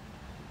go.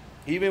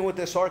 Even with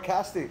the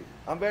sarcastic.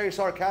 I'm very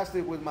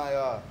sarcastic with my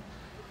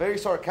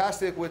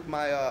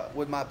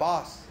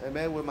boss.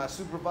 Amen. With my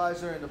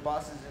supervisor and the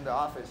bosses in the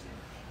office.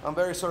 I'm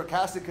very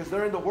sarcastic because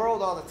they're in the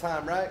world all the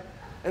time, right?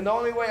 And the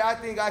only way I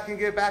think I can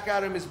get back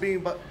at them is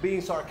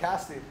being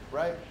sarcastic,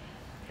 right?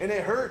 And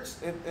it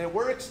hurts. It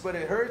works, but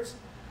it hurts.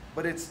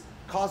 But it's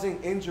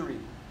causing injury.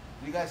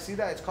 You guys see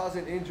that? It's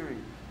causing injury.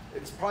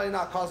 It's probably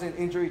not causing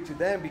injury to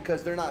them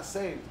because they're not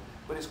saved,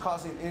 but it's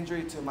causing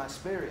injury to my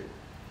spirit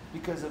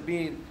because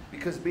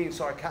being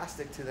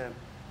sarcastic to them.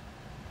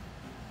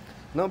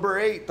 Number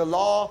 8, the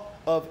law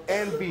of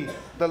envy.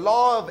 The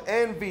law of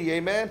envy,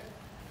 amen.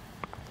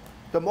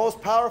 The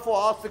most powerful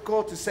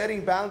obstacle to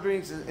setting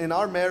boundaries in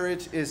our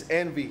marriage is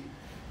envy.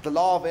 The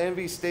law of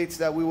envy states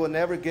that we will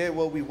never get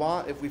what we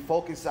want if we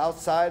focus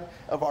outside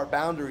of our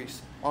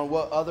boundaries on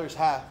what others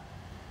have.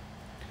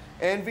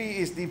 Envy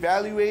is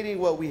devaluating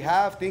what we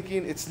have,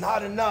 thinking it's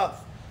not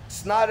enough.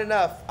 It's not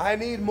enough. I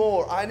need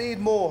more. I need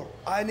more.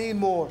 I need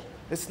more.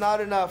 It's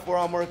not enough where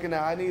I'm working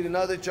at. I need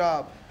another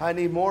job. I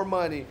need more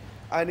money.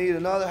 I need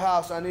another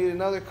house. I need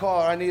another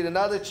car. I need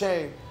another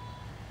chain.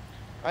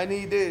 I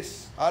need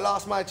this. I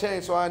lost my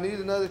chain, so I need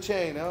another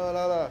chain.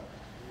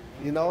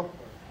 You know?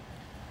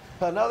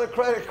 Another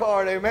credit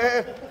card,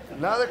 amen.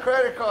 Another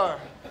credit card.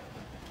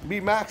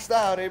 Be maxed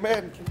out,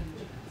 amen.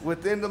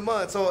 Within the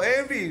month. So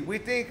envy, we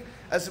think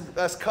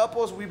as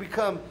couples, we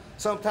become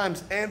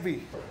sometimes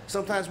envy.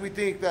 Sometimes we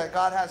think that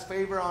God has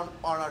favor on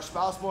our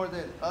spouse more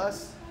than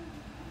us.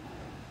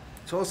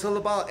 So it's all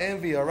about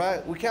envy, all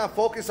right? We can't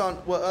focus on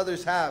what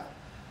others have,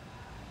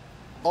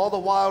 all the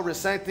while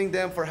resenting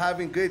them for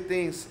having good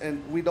things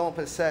and we don't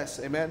possess,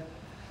 amen?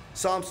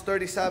 Psalms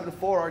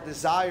 37:4, our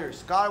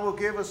desires. God will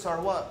give us our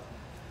what?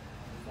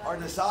 Our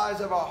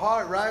desires of our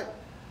heart, right?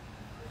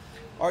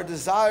 Our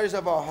desires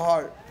of our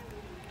heart.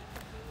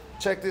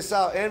 Check this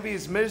out. Envy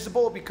is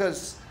miserable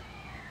because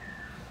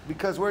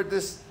we're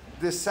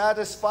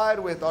dissatisfied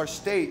with our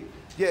state,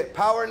 yet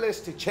powerless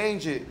to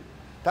change it.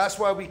 That's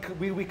why we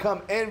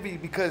become envy,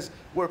 because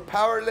we're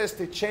powerless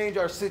to change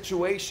our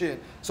situation.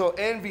 So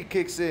envy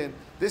kicks in.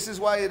 This is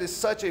why it is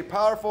such a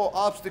powerful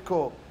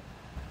obstacle.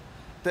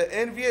 The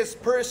envious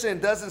person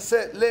doesn't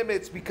set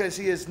limits because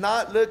he is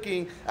not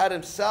looking at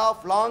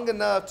himself long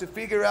enough to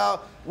figure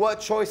out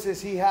what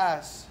choices he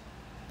has.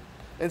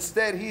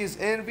 Instead, his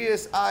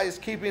envious eyes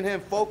keeping him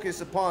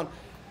focused upon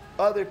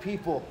other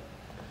people.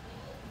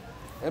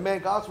 Amen.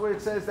 God's word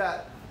says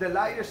that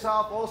delight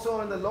yourself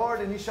also in the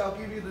Lord, and he shall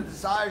give you the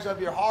desires of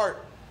your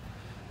heart.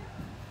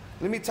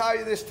 Let me tell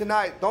you this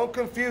tonight. Don't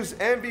confuse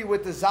envy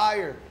with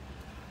desire.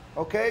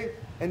 Okay?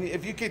 And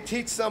if you can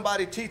teach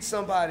somebody, teach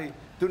somebody.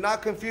 Do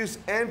not confuse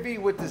envy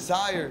with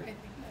desire.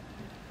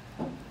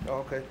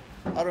 Oh, okay.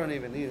 I don't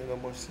even need it no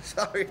more.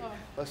 Sorry,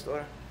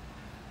 Pastor.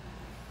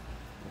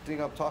 I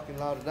think I'm talking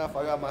loud enough.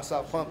 I got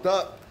myself pumped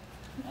up.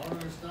 I don't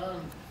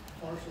understand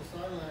partial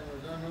sign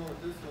language. I know what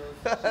this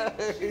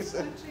was. She's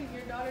punching.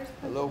 Your daughter's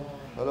punching. Hello.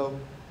 Hello.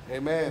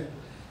 Amen.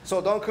 So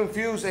don't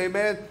confuse,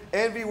 amen,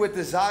 envy with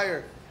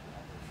desire.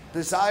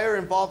 Desire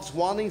involves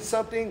wanting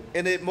something,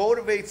 and it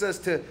motivates us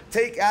to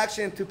take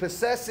action to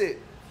possess it.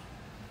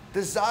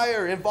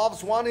 Desire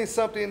involves wanting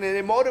something, and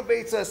it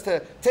motivates us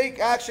to take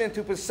action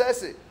to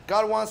possess it.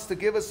 God wants to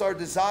give us our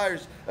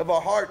desires of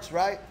our hearts,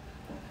 right?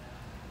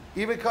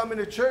 Even coming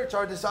to church,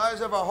 our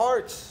desires of our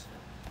hearts.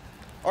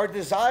 Our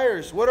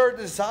desires. What are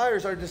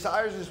desires? Our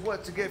desires is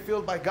what? To get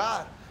filled by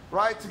God,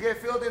 right? To get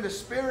filled in the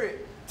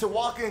Spirit, to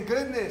walk in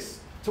goodness,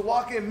 to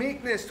walk in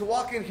meekness, to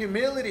walk in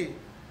humility,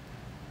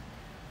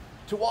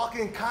 to walk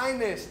in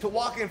kindness, to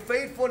walk in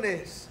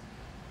faithfulness,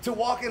 to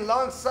walk in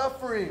long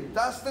suffering.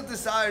 That's the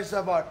desires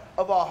of our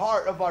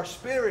heart, of our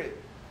spirit.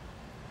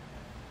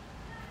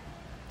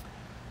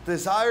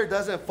 Desire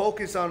doesn't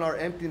focus on our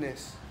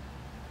emptiness.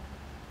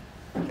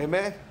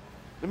 Amen.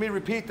 Let me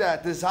repeat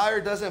that. Desire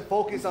doesn't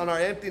focus on our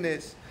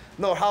emptiness,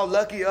 nor how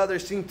lucky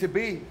others seem to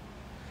be.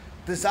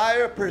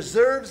 Desire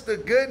preserves the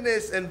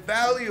goodness and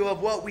value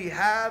of what we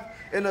have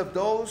and of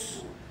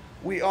those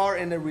we are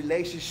in a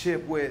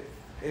relationship with.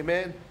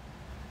 Amen.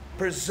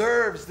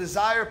 Preserves.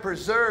 Desire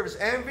preserves.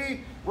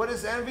 Envy, what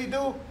does envy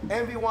do?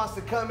 Envy wants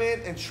to come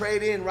in and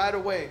trade in right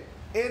away.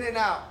 In and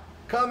out.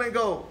 Come and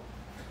go.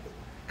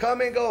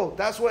 Come and go.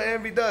 That's what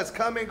envy does.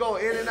 Come and go.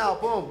 In and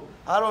out. Boom.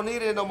 I don't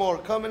need it no more.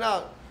 Coming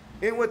out.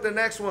 In with the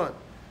next one.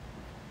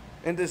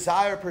 And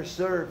desire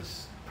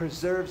preserves.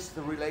 Preserves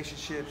the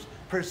relationships.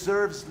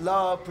 Preserves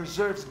love.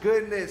 Preserves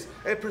goodness.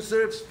 It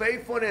preserves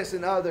faithfulness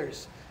in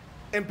others.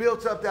 And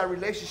builds up that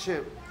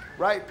relationship.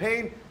 Right?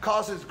 Pain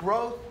causes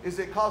growth. Is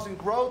it causing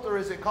growth or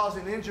is it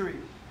causing injury?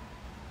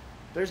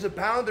 There's a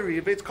boundary.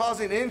 If it's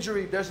causing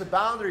injury, there's a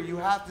boundary. You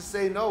have to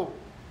say no.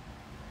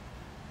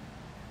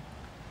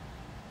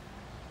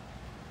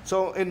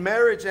 So in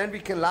marriage, envy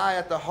can lie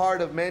at the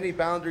heart of many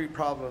boundary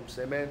problems.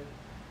 Amen.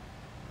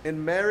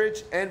 In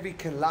marriage, envy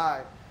can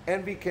lie.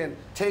 Envy can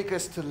take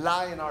us to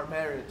lie in our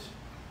marriage.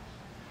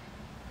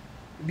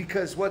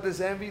 Because what does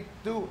envy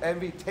do?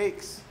 Envy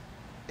takes.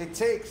 It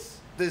takes.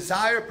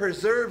 Desire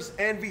preserves,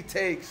 envy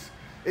takes.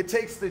 It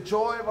takes the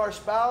joy of our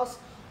spouse.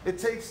 It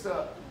takes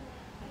the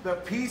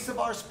peace of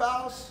our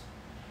spouse.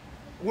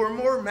 We're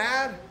more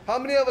mad. How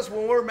many of us,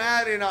 when we're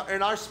mad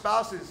and our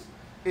spouse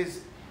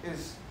is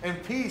in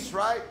peace,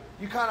 right?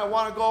 You kind of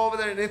want to go over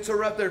there and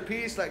interrupt their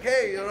peace. Like,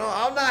 hey,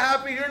 I'm not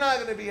happy, you're not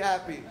going to be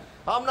happy.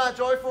 I'm not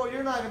joyful,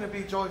 you're not going to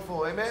be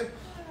joyful. Amen?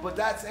 But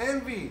that's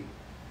envy.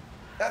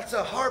 That's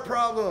a heart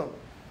problem.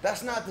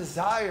 That's not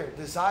desire.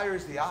 Desire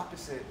is the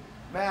opposite.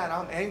 Man,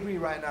 I'm angry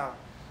right now.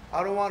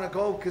 I don't want to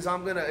go because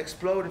I'm going to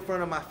explode in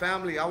front of my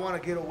family. I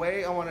want to get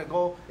away. I want to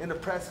go in the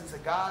presence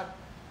of God.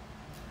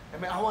 I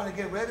mean, I want to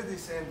get rid of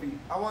this envy.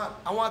 I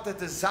want the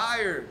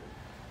desire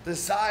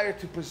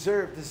to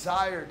preserve,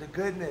 desire, the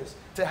goodness,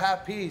 to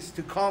have peace,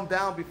 to calm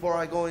down before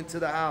I go into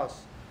the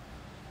house.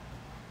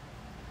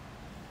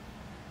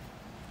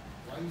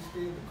 Why you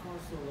stay in the car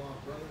so long,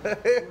 brother?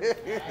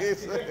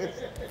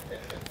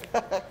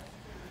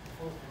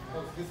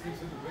 Just listen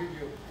to the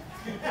radio.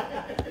 You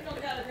don't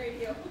got a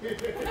radio.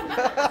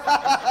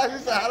 I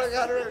don't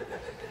got it.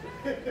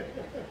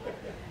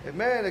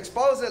 Amen.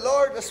 Expose it,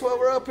 Lord. That's why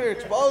we're up here.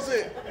 Expose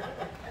it.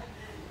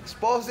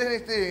 Expose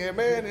anything.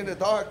 Amen. In the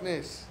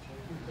darkness.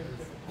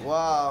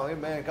 Wow.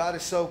 Amen. God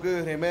is so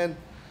good. Amen.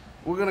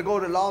 We're going to go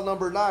to law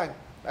number 9.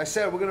 I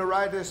said we're going to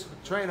ride this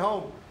train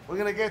home. We're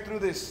going to get through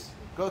this.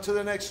 Go to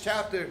the next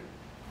chapter.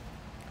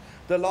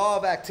 The law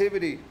of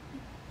activity.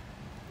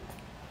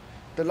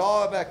 The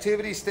law of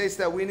activity states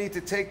that we need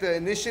to take the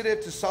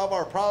initiative to solve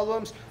our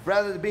problems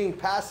rather than being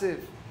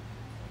passive.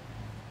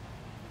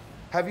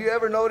 Have you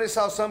ever noticed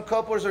how some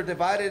couples are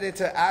divided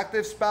into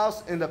active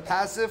spouse and the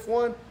passive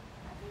one?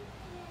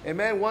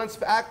 Amen. One's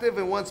active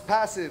and one's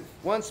passive.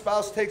 One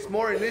spouse takes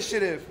more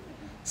initiative,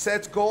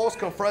 sets goals,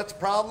 confronts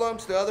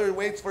problems. The other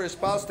waits for his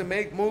spouse to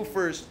move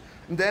first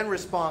and then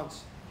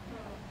responds.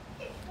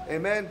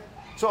 Amen.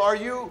 So are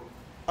you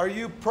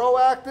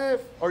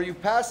proactive? Are you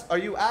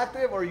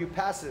active or are you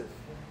passive?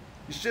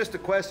 It's just a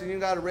question. You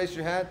got to raise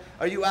your hand.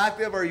 Are you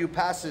active or are you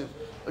passive?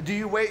 Do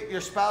you wait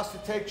your spouse to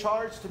take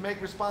charge, to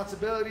make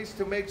responsibilities,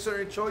 to make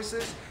certain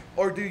choices?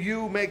 Or do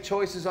you make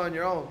choices on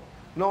your own,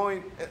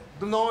 knowing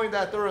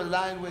that they're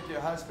aligned with your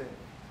husband?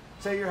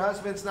 Say your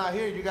husband's not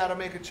here, you got to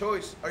make a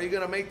choice. Are you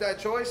going to make that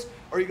choice?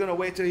 Or are you going to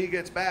wait till he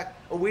gets back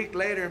a week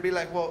later and be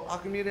like, well, how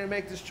come you didn't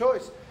make this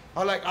choice?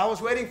 I'm like, I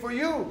was waiting for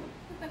you.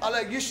 I'm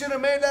like, you should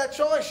have made that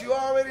choice. You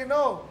already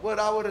know what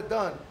I would have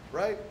done,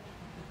 right?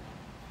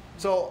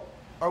 So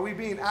are we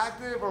being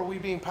active or are we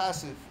being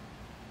passive?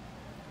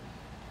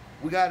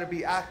 We got to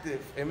be active.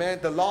 Amen.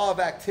 The law of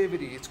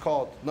activity, it's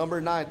called.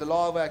 Number 9, the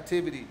law of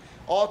activity.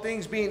 All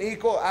things being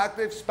equal,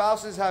 active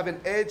spouses have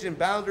an edge in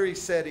boundary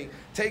setting.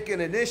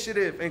 Taking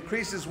initiative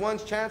increases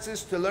one's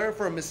chances to learn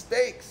from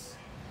mistakes.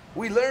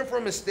 We learn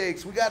from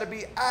mistakes. We got to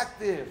be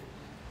active.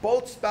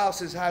 Both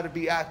spouses have to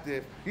be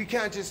active. You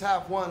can't just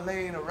have one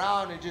laying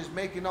around and just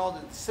making all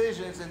the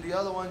decisions and the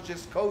other one's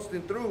just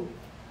coasting through.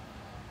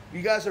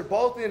 You guys are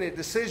both in it.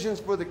 Decisions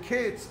for the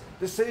kids,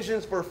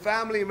 decisions for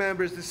family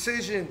members,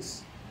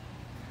 decisions.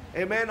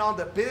 Amen. On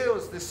the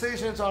bills,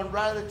 decisions on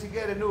whether to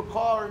get a new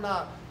car or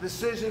not,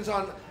 decisions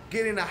on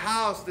getting a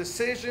house,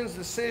 decisions.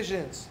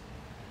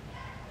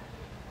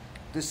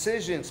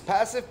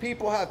 Passive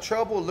people have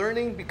trouble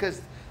learning because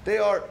they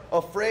are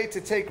afraid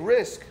to take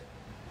risk.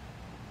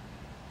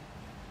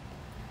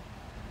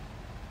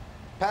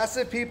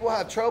 Passive people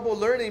have trouble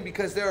learning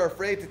because they're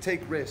afraid to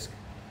take risk.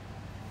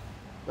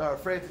 They're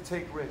afraid to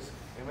take risk.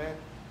 Amen.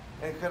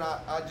 And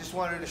I just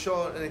wanted to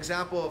show an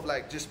example of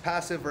like just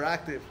passive or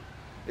active.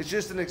 It's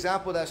just an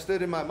example that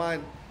stood in my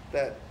mind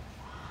that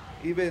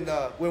even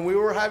when we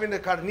were having the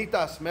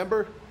carnitas,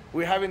 remember?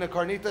 We were having the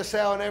carnita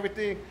sale and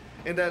everything,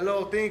 and that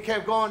little thing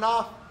kept going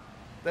off.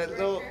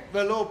 The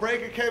little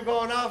breaker kept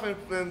going off,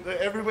 and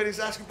everybody's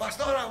asking,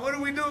 Pastora, what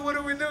do we do? What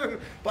do we do?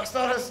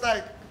 Pastora's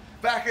like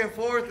back and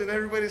forth, and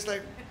everybody's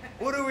like,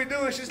 what do we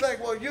do? And she's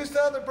like, well, use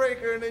the other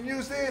breaker, and then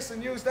use this,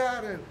 and use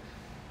that. And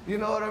you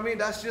know what I mean?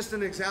 That's just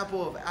an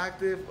example of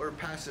active or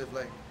passive.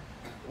 Like,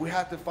 we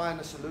have to find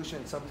a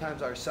solution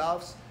sometimes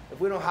ourselves. If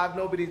we don't have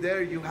nobody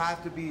there, you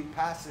have to be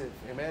passive.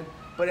 Amen?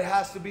 But it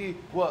has to be,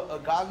 what, a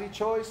godly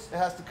choice. It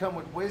has to come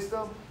with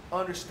wisdom,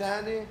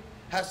 understanding. It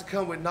has to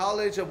come with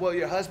knowledge of what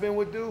your husband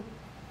would do.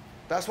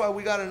 That's why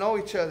we got to know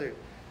each other.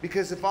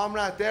 Because if I'm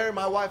not there,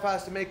 my wife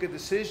has to make a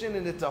decision,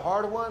 and it's a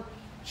hard one.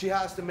 She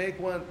has to make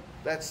one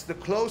that's the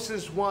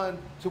closest one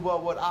to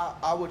what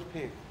I would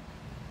pick.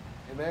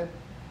 Amen?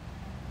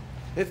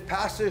 If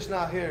pastor's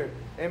not here,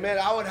 amen,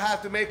 I would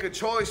have to make a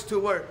choice to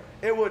where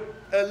it would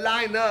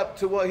line up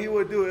to what he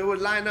would do. It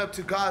would line up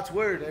to God's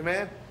word,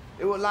 amen?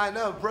 It would line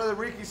up. Brother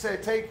Ricky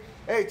said, take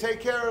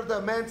care of the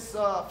men's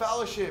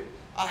fellowship.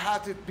 I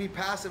have to be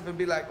passive and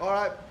be like, all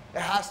right,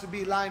 it has to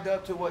be lined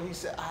up to what he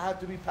said. I have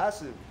to be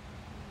passive,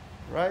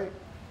 right?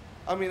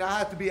 I mean, I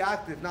have to be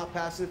active, not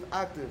passive,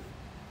 active.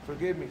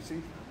 Forgive me, see,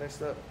 I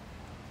messed up.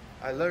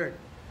 I learned.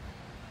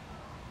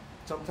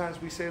 Sometimes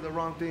we say the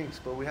wrong things,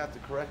 but we have to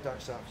correct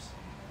ourselves.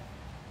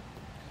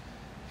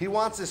 He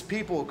wants his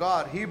people,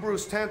 God,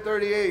 Hebrews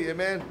 10:38,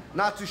 amen,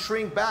 not to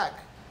shrink back.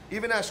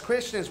 Even as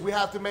Christians, we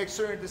have to make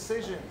certain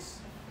decisions.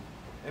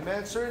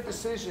 Amen, certain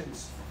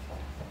decisions.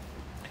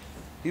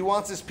 He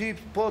wants his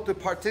people to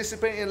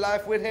participate in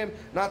life with him,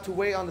 not to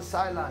wait on the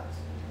sidelines.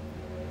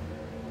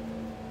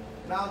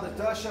 Now the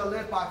just shall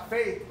live by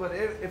faith, but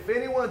if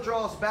anyone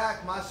draws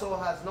back, my soul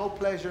has no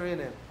pleasure in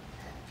him,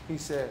 he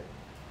said.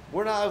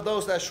 We're not of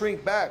those that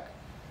shrink back.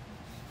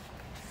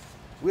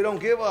 We don't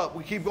give up.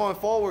 We keep going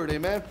forward,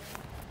 amen.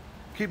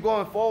 Keep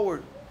going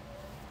forward.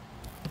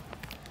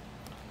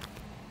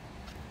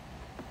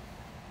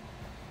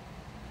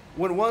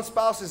 When one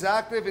spouse is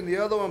active and the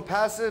other one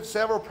passive,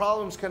 several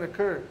problems can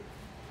occur.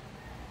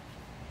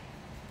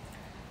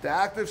 The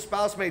active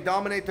spouse may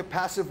dominate the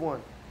passive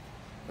one.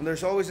 And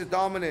there's always a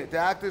dominant. The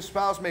active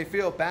spouse may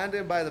feel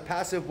abandoned by the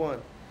passive one.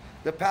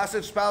 The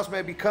passive spouse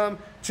may become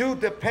too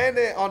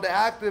dependent on the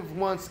active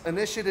one's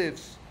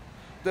initiatives.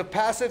 The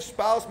passive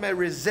spouse may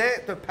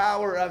resent the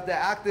power of the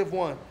active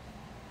one.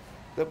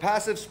 The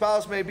passive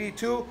spouse may be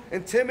too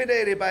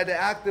intimidated by the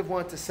active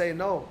one to say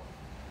no.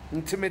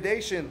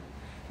 Intimidation.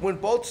 When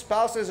both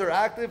spouses are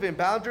active in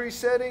boundary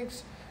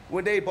settings,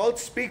 when they both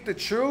speak the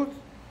truth,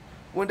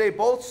 when they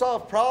both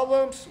solve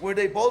problems, when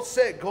they both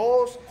set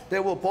goals, they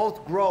will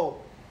both grow.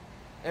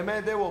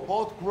 Amen. They will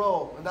both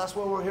grow. And that's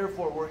what we're here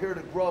for. We're here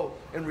to grow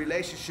in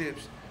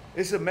relationships.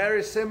 It's a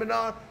marriage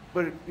seminar,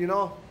 but you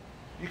know,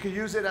 You can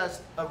use it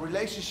as a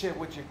relationship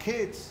with your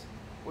kids,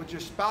 with your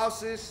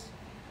spouses,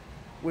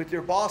 with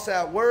your boss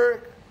at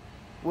work,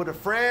 with a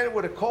friend,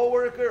 with a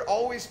coworker,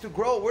 always to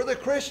grow. We're the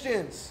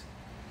Christians.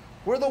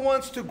 We're the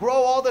ones to grow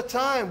all the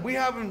time. We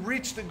haven't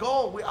reached the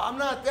goal. I'm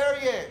not there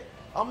yet.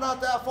 I'm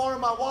not that far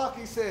in my walk,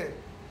 he said.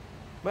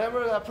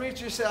 Remember that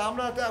preacher said, I'm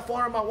not that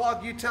far in my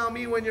walk. You tell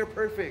me when you're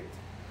perfect.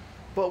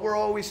 But we're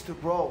always to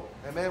grow.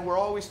 Amen. We're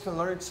always to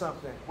learn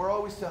something. We're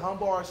always to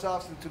humble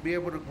ourselves and to be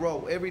able to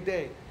grow every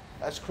day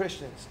as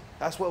Christians.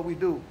 That's what we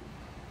do.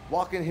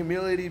 Walk in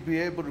humility, be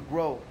able to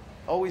grow.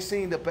 Always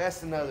seeing the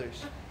best in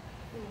others.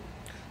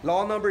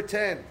 Law number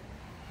 10.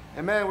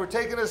 Amen. We're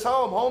taking us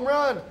home. Home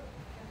run.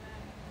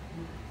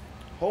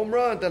 Home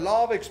run. The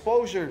law of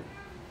exposure.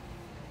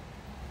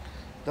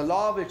 The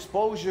law of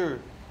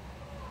exposure.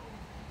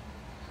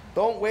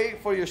 Don't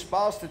wait for your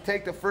spouse to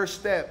take the first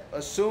step.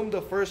 Assume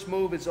the first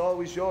move is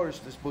always yours,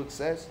 this book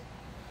says,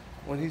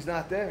 when he's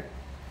not there.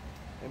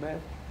 Amen.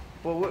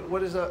 But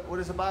what does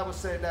the Bible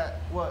say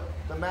that what?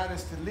 The man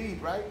is to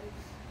lead, right?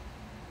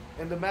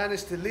 And the man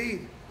is to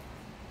lead.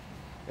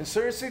 In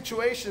certain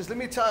situations, let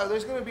me tell you,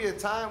 there's going to be a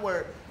time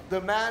where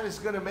the man is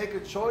going to make a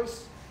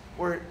choice,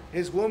 where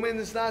his woman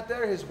is not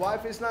there, his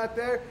wife is not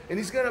there, and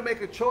he's going to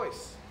make a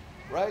choice,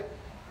 right?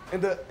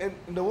 And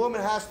the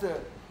woman has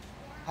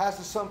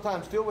to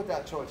sometimes deal with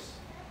that choice,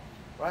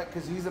 right?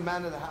 Because he's the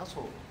man of the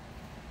household.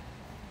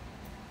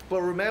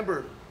 But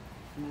remember,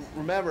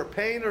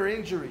 pain or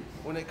injury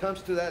when it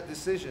comes to that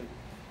decision,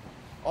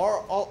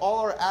 all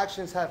our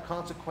actions have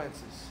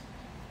consequences.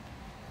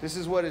 This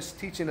is what it's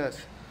teaching us.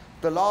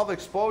 The law of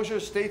exposure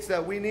states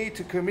that we need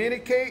to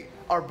communicate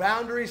our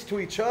boundaries to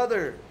each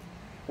other.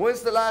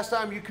 When's the last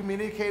time you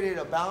communicated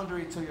a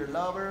boundary to your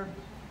lover?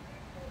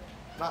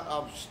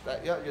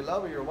 Your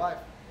lover, your wife.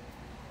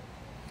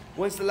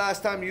 When's the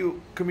last time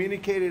you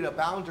communicated a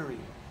boundary?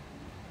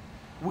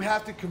 We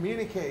have to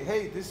communicate.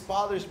 Hey, this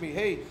bothers me.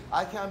 Hey,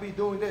 I can't be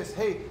doing this.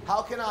 Hey,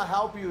 how can I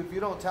help you if you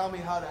don't tell me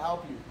how to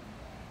help you?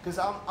 Because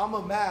I'm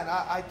a man.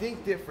 I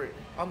think different.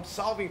 I'm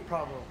solving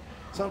problems.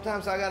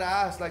 Sometimes I got to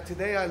ask. Like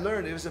today I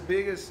learned it was the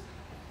biggest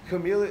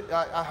humility.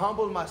 I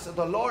humbled myself.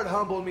 The Lord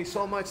humbled me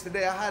so much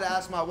today. I had to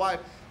ask my wife,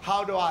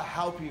 how do I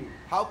help you?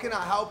 How can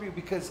I help you?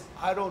 Because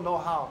I don't know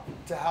how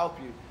to help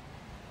you.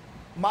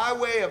 My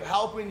way of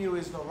helping you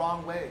is the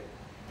wrong way.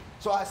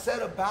 So I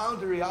set a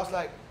boundary. I was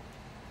like,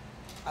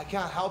 I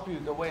can't help you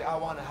the way I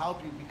want to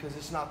help you because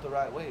it's not the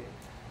right way.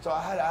 So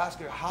I had to ask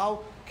her,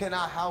 how can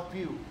I help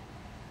you?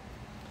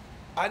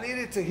 I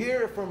needed to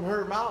hear it from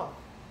her mouth.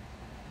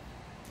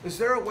 Is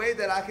there a way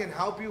that I can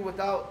help you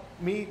without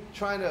me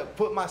trying to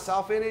put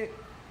myself in it?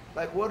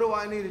 Like, what do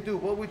I need to do?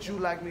 What would you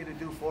like me to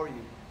do for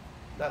you?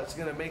 That's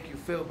going to make you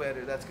feel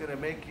better. That's going to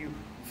make you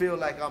feel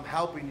like I'm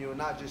helping you and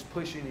not just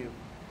pushing you.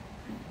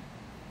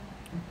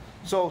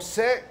 So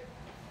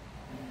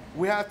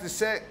we have to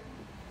set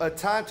a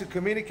time to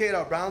communicate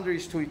our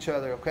boundaries to each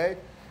other, okay?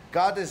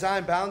 God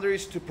designed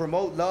boundaries to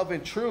promote love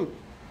and truth.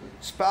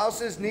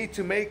 Spouses need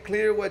to make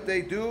clear what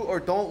they do or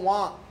don't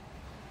want.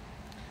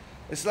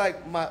 It's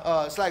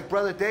like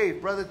Brother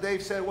Dave. Brother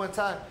Dave said one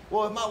time,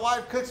 well, if my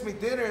wife cooks me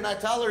dinner and I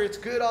tell her it's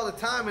good all the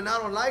time and I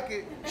don't like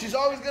it, she's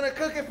always going to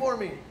cook it for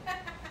me.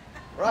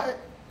 Right?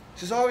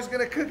 She's always going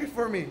to cook it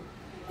for me.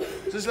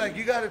 So it's like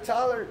you got to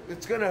tell her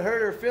it's going to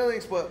hurt her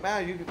feelings, but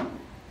man,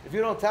 if you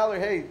don't tell her,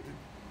 hey,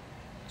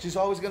 she's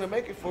always going to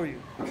make it for you.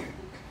 It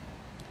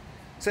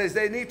says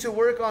they need to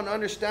work on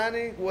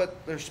understanding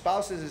what their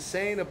spouses is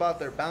saying about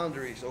their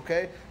boundaries,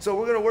 okay? So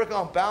we're going to work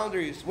on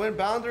boundaries. When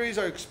boundaries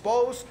are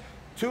exposed,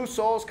 two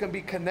souls can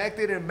be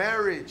connected in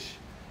marriage.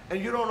 And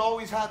you don't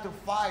always have to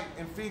fight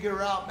and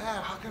figure out,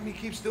 man, how come he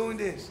keeps doing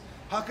this?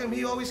 How come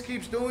he always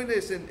keeps doing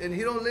this and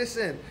he don't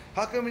listen?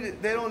 How come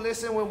they don't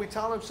listen when we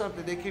tell him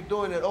something? They keep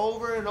doing it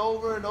over and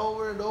over and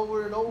over and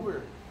over and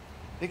over.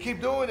 They keep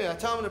doing it. I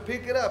tell them to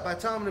pick it up. I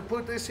tell them to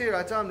put this here.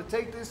 I tell them to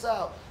take this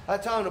out. I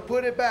tell them to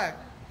put it back.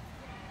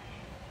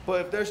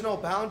 But if there's no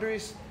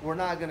boundaries, we're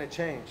not going to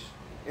change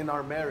in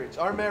our marriage.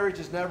 Our marriage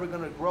is never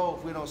going to grow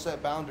if we don't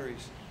set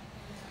boundaries.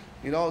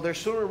 You know, there's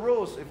certain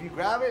rules. If you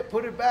grab it,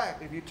 put it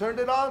back. If you turned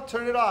it on,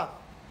 turn it off.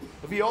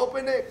 If you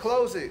open it,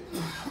 close it.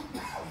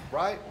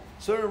 Right?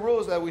 Certain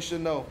rules that we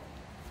should know.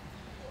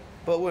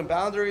 But when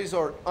boundaries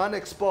are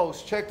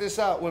unexposed, check this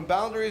out. When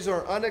boundaries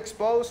are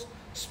unexposed,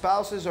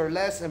 spouses are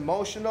less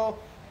emotional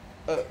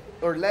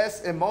or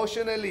less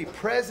emotionally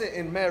present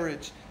in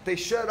marriage. They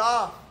shut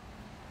off.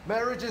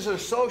 Marriages are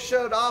so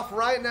shut off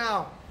right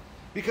now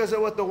because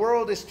of what the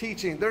world is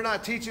teaching. They're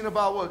not teaching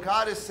about what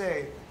God is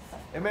saying.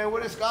 Amen.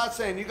 What is God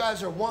saying? You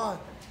guys are one.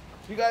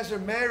 You guys are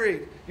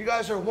married. You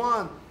guys are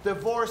one.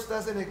 Divorce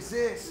doesn't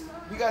exist.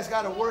 You guys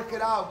got to work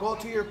it out. Go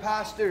to your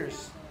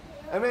pastors.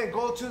 Amen.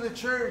 Go to the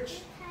church.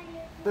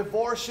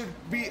 Divorce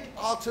shouldn't be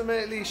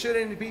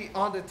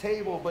on the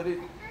table, but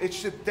it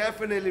should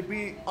definitely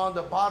be on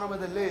the bottom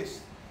of the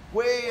list.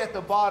 Way at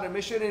the bottom.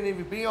 It shouldn't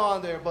even be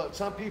on there, but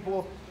some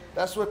people,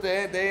 that's what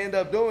they end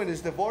up doing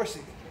is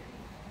divorcing.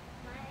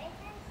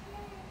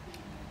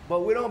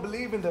 But we don't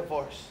believe in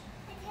divorce.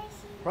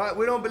 Right?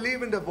 We don't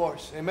believe in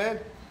divorce. Amen?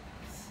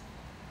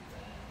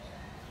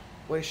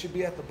 Well, it should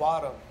be at the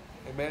bottom.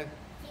 Amen.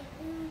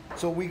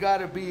 So we got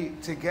to be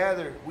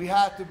together. We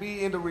have to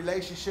be in the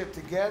relationship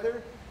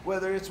together,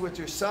 whether it's with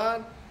your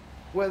son,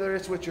 whether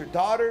it's with your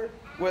daughter,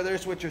 whether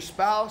it's with your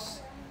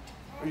spouse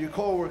or your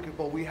co-worker,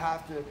 but we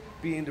have to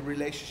be in the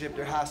relationship.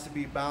 There has to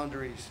be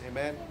boundaries.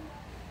 Amen.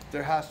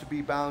 There has to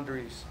be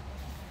boundaries.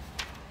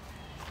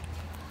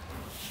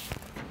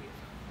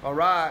 All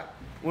right.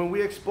 When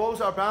we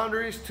expose our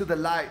boundaries to the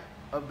light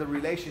of the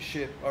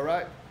relationship, all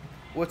right?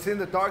 What's in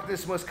the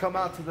darkness must come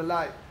out to the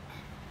light.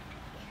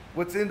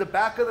 What's in the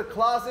back of the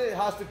closet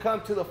has to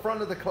come to the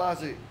front of the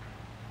closet.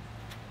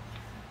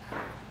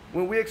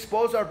 When we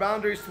expose our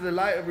boundaries to the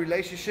light of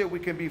relationship, we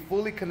can be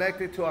fully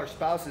connected to our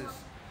spouses.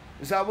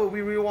 Is that what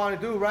we really want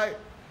to do, right?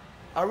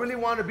 I really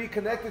want to be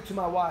connected to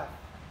my wife.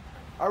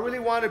 I really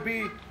want to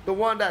be the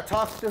one that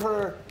talks to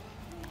her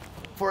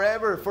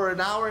forever, for an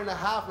hour and a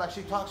half, like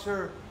she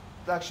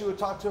would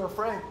talk to her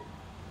friend.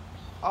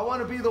 I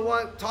want to be the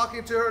one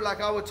talking to her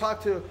like I would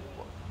talk to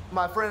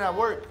my friend at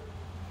work.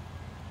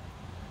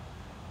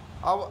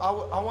 I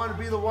want to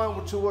be the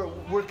one to where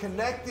we're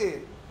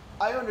connected.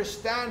 I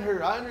understand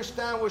her. I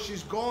understand what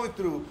she's going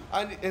through.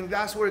 And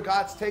that's where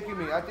God's taking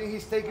me. I think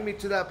He's taking me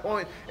to that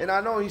point. And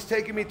I know He's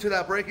taking me to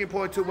that breaking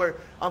point to where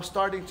I'm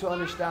starting to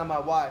understand my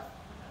wife.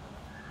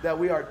 That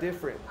we are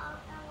different.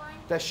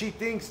 That she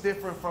thinks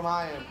different from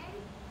I am.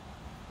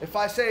 If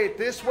I say it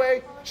this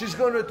way, she's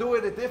going to do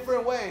it a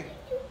different way.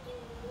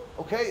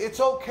 Okay? It's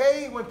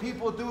okay when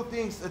people do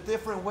things a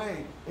different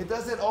way. It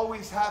doesn't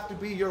always have to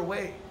be your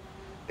way.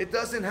 It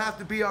doesn't have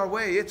to be our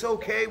way. It's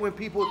okay when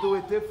people do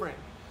it different.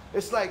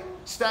 It's like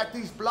stack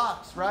these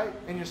blocks, right?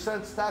 And your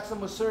son stacks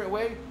them a certain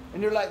way.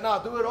 And you're like, no,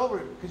 do it over.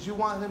 Because you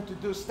want him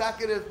to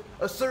stack it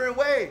a certain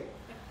way.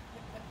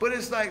 But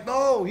it's like,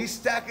 no, he's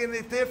stacking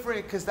it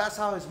different. Because that's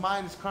how his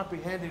mind is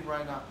comprehending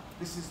right now.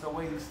 This is the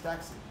way he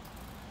stacks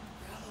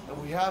it.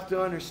 And we have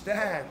to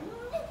understand.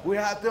 We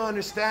have to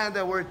understand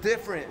that we're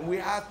different. And we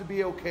have to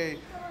be okay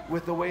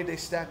with the way they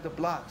stack the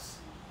blocks.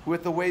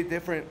 With the way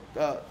different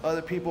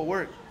other people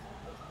work.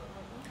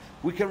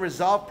 We can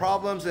resolve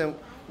problems and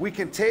we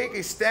can take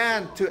a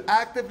stand to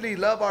actively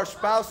love our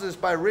spouses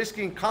by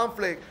risking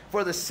conflict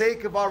for the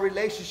sake of our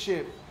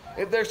relationship.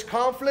 If there's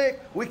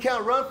conflict, we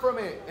can't run from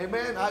it.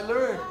 Amen. I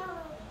learned.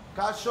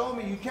 God showed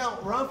me you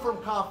can't run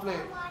from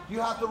conflict.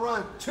 You have to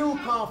run to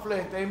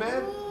conflict.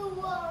 Amen.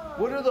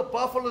 What do the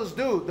buffaloes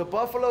do? The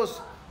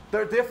buffaloes,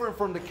 they're different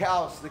from the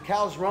cows. The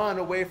cows run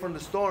away from the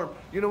storm.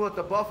 You know what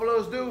the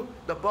buffaloes do?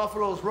 The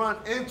buffaloes run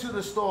into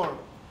the storm.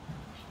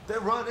 They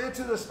run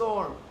into the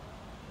storm.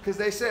 Because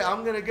they say,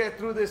 I'm going to get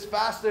through this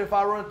faster if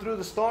I run through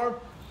the storm.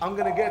 I'm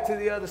going to get to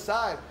the other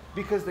side.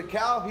 Because the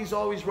cow, he's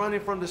always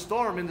running from the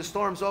storm, and the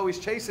storm's always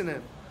chasing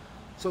him.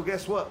 So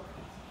guess what?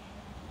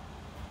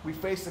 We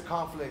face the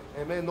conflict.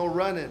 Amen. No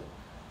running.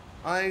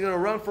 I ain't going to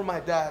run from my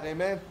dad.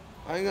 Amen.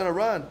 I ain't going to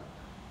run.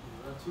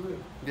 Run to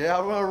him. Yeah,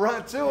 I'm going to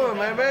run to him.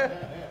 Amen.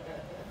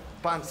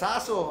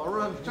 Panzazo. I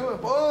run to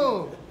him.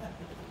 Boom.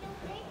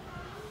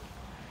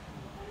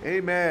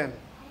 Amen.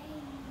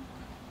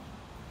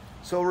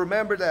 So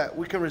remember that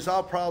we can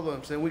resolve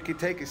problems and we can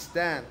take a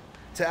stand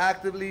to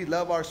actively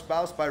love our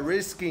spouse by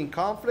risking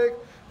conflict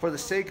for the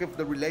sake of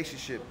the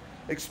relationship.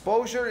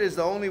 Exposure is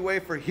the only way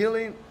for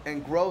healing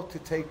and growth to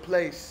take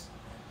place.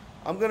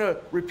 I'm going to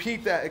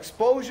repeat that.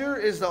 Exposure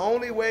is the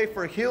only way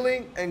for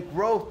healing and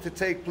growth to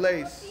take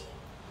place.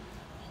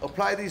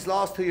 Apply these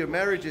laws to your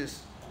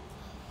marriages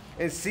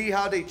and see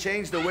how they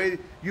change the way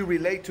you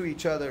relate to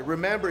each other.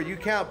 Remember, you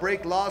can't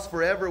break laws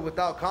forever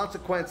without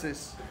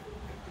consequences.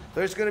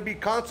 There's going to be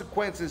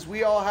consequences.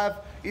 We all have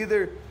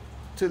either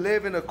to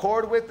live in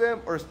accord with them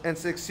and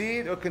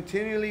succeed, or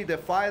continually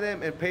defy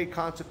them and pay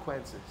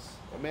consequences.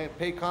 Amen.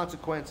 Pay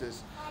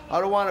consequences. I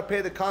don't want to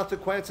pay the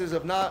consequences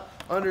of not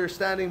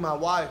understanding my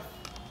wife.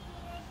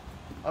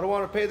 I don't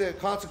want to pay the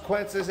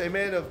consequences,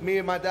 amen, of me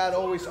and my dad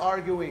always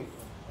arguing.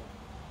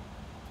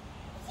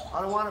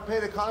 I don't want to pay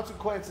the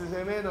consequences,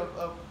 amen,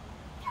 of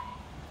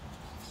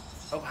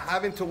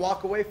having to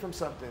walk away from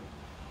something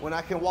when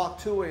I can walk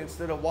to it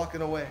instead of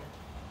walking away.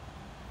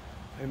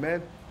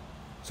 Amen.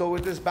 So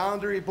with this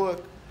boundary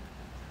book,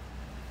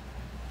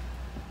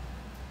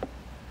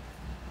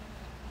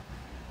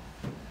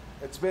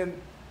 it's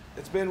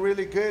been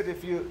really good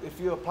if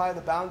you apply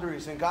the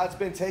boundaries, and God's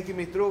been taking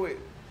me through it,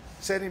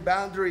 setting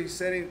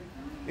boundaries,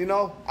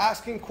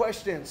 asking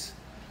questions,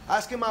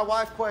 asking my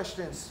wife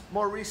questions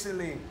more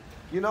recently.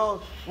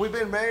 We've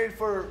been married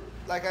for,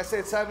 like I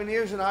said, 7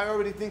 years, and I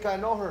already think I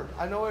know her.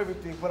 I know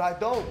everything, but I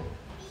don't.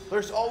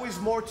 There's always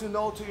more to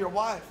know to your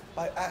wife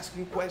by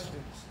asking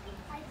questions.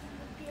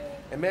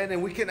 Amen.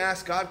 And we can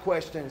ask God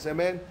questions.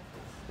 Amen.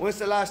 When's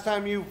the last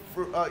time you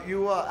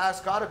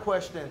asked God a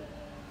question?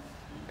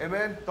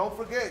 Amen. Don't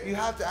forget, you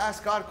have to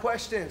ask God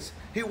questions.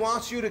 He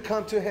wants you to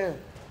come to Him.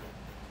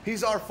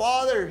 He's our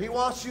Father. He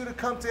wants you to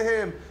come to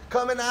Him.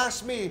 Come and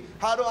ask me,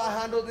 how do I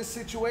handle this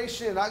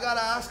situation? I got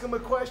to ask Him a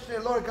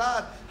question. Lord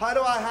God, how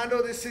do I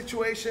handle this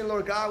situation,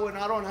 Lord God, when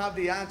I don't have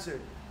the answer?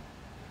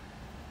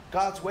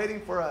 God's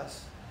waiting for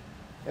us.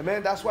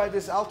 Amen. That's why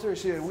this altar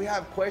is here. We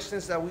have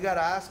questions that we got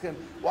to ask him.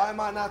 Why am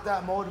I not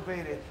that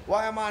motivated?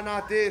 Why am I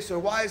not this? Or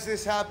why is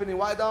this happening?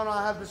 Why don't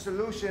I have the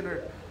solution?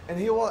 And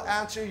he will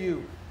answer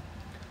you.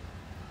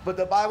 But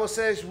the Bible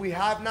says we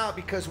have not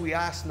because we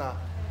ask not.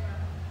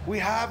 We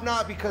have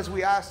not because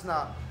we ask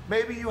not.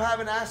 Maybe you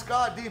haven't asked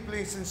God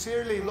deeply,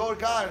 sincerely, Lord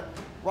God,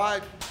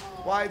 why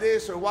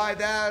this or why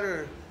that,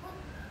 or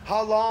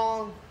how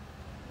long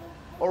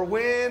or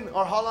when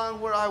or how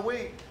long will I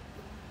wait?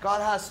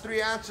 God has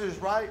 3 answers,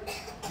 right?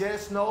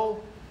 Yes,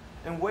 no,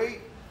 and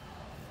wait.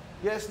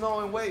 Yes, no,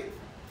 and wait.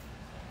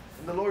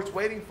 And the Lord's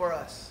waiting for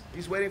us.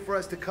 He's waiting for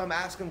us to come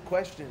ask him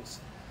questions.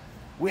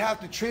 We have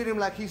to treat him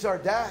like he's our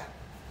dad.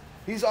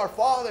 He's our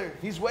father.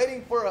 He's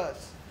waiting for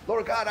us.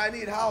 Lord God, I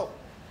need help.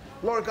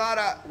 Lord God,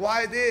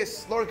 why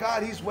this? Lord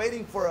God, he's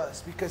waiting for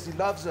us because he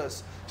loves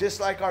us. Just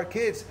like our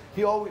kids.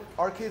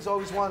 Our kids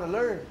always want to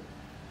learn.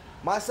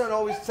 My son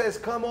always says,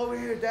 come over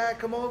here, Dad.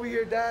 Come over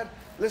here, Dad.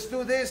 Let's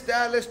do this,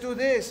 Dad. Let's do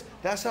this.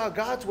 That's how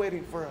God's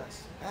waiting for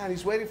us. Man,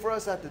 he's waiting for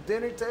us at the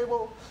dinner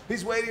table.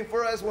 He's waiting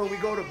for us when we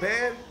go to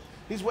bed.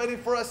 He's waiting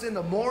for us in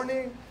the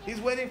morning. He's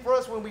waiting for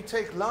us when we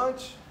take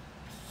lunch.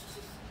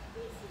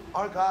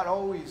 Our God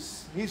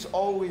he's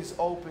always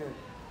open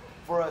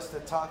for us to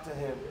talk to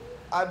him.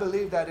 I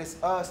believe that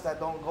it's us that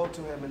don't go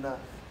to him enough.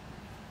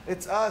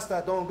 It's us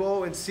that don't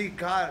go and seek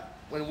God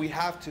when we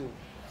have to.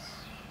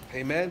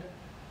 Amen.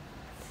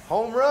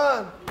 Home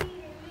run.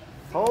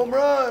 Home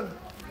run.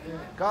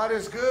 God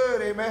is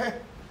good. Amen.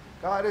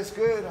 God is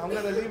good. I'm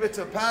going to leave it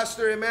to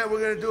Pastor. Amen. We're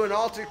going to do an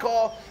altar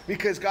call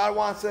because God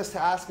wants us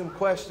to ask him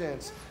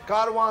questions.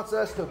 God wants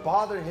us to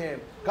bother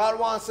him. God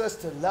wants us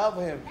to love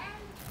him.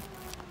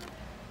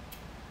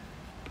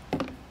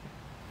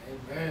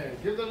 Amen.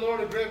 Give the Lord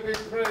a great big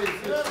praise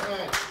this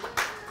tonight.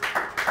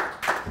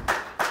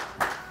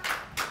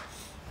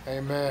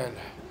 Amen.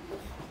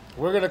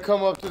 We're going to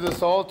come up to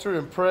this altar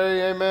and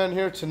pray, amen,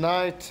 here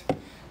tonight.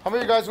 How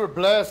many of you guys were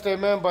blessed,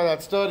 amen, by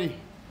that study?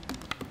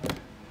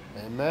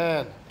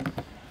 Amen.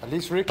 At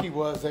least Ricky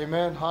was,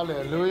 amen.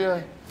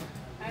 Hallelujah.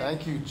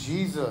 Thank you,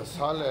 Jesus.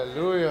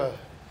 Hallelujah.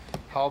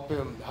 Help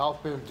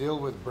him deal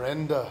with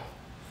Brenda.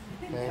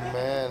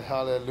 Amen.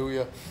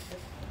 Hallelujah.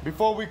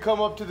 Before we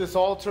come up to this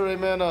altar,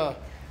 amen, I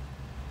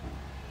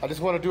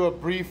just want to do a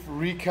brief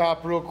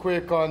recap real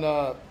quick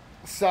on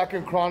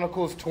 2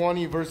 Chronicles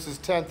 20, verses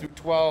 10 through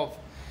 12.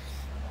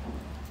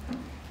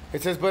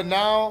 It says, but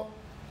now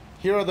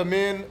here are the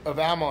men of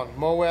Ammon,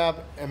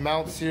 Moab, and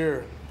Mount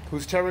Seir,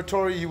 whose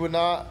territory you would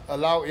not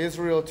allow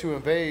Israel to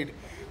invade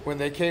when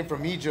they came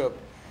from Egypt.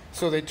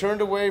 So they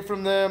turned away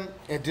from them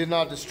and did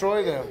not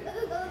destroy them.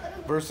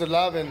 Verse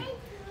 11,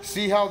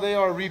 see how they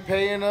are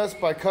repaying us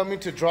by coming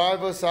to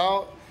drive us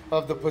out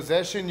of the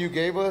possession you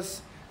gave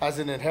us as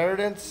an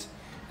inheritance.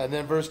 And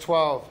then verse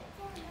 12,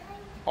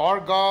 our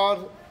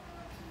God,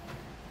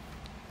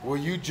 will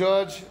you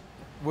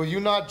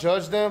not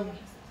judge them?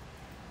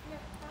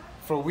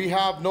 For we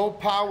have no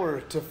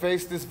power to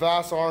face this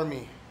vast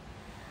army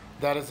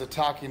that is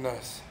attacking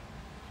us.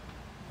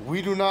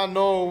 We do not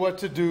know what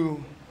to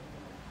do,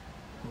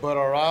 but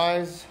our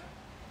eyes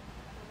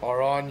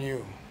are on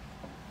you.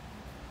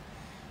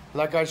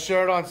 Like I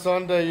shared on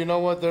Sunday, you know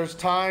what, there's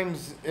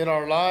times in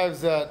our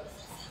lives that,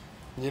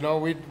 you know,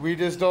 we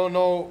just don't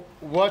know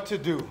what to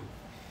do.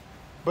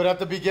 But at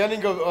the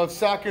beginning of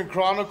 2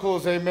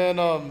 Chronicles,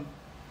 amen,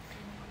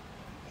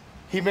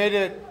 he made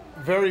it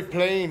very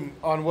plain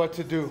on what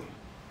to do.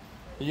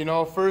 You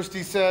know, first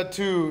he said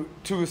to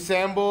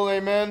assemble,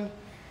 amen,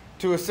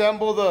 to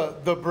assemble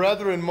the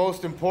brethren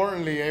most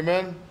importantly,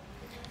 amen.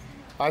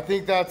 I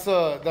think that's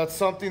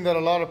something that a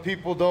lot of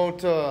people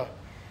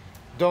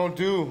don't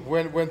do.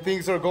 When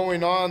things are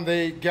going on,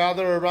 they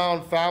gather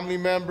around family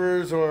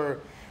members or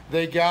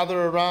they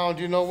gather around,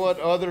 you know what,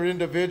 other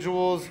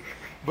individuals,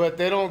 but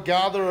they don't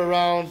gather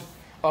around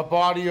a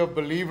body of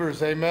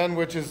believers, amen,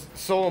 which is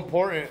so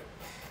important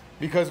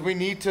because we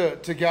need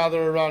to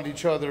gather around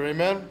each other,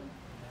 amen.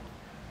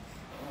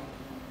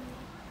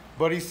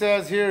 But he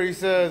says here,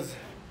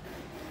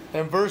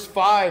 in verse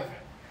 5,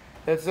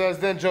 it says,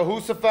 then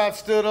Jehoshaphat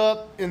stood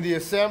up in the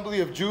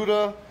assembly of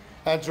Judah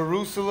at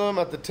Jerusalem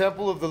at the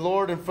temple of the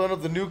Lord in front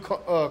of the new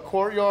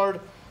courtyard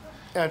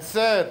and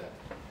said,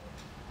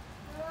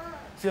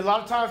 see, a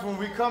lot of times when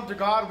we come to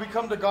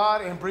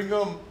God and bring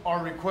him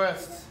our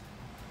requests.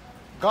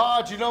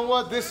 God, you know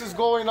what? This is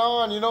going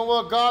on. You know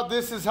what? God,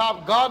 this is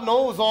how God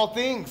knows all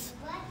things.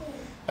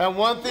 And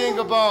one thing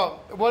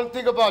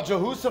about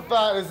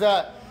Jehoshaphat is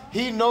that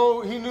he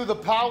knew the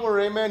power,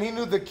 amen. He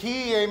knew the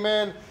key,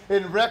 amen,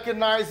 in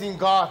recognizing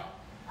God.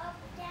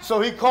 So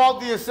he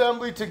called the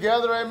assembly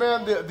together,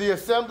 amen. The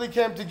assembly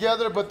came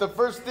together, but the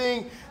first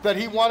thing that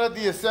he wanted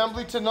the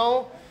assembly to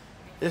know,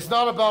 it's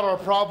not about our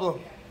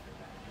problem.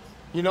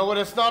 You know what?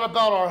 It's not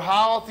about our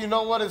health. You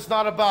know what? It's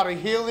not about a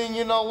healing.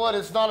 You know what?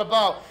 It's not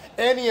about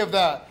any of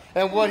that.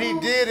 And what he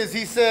did is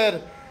he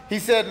said,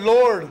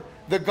 Lord,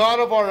 the God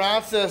of our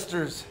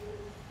ancestors,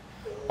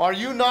 are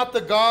you not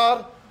the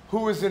God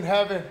who is in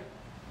heaven?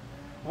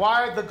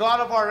 Why? The God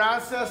of our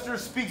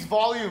ancestors speaks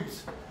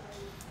volumes.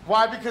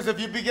 Why? Because if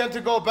you begin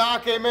to go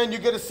back, amen, you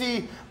get to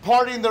see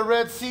parting the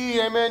Red Sea,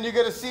 amen. You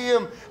get to see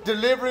him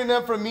delivering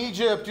them from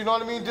Egypt, you know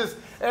what I mean? Just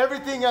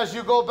everything as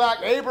you go back.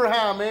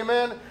 Abraham,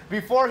 amen,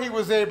 before he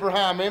was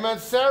Abraham, amen.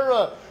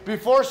 Sarah,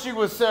 before she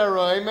was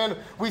Sarah, amen.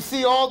 We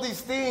see all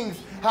these things,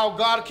 how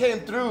God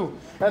came through.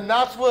 And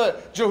that's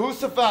what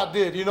Jehoshaphat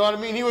did, you know what I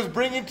mean? He was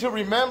bringing to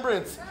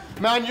remembrance,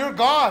 man, you're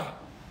God.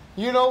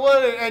 You know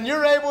what? And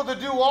you're able to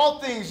do all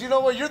things. You know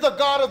what? You're the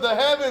God of the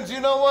heavens. You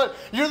know what?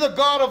 You're the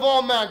God of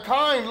all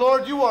mankind,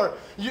 Lord.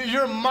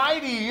 You're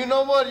mighty. You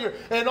know what? You're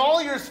in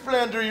all your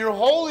splendor. You're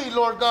holy,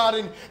 Lord God.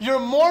 And you're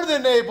more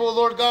than able,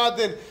 Lord God,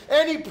 than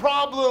any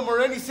problem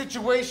or any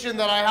situation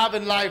that I have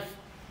in life.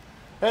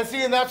 And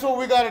see, and that's what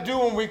we got to do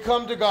when we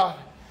come to God.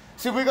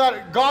 See,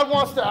 God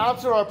wants to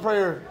answer our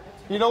prayer.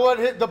 You know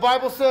what? The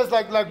Bible says,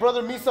 like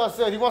Brother Misael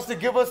said, he wants to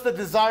give us the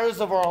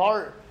desires of our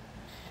heart.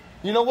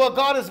 You know what?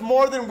 God is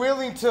more than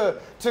willing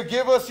to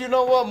give us, you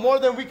know what, more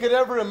than we could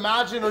ever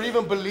imagine or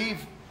even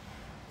believe.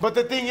 But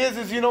the thing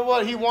is, you know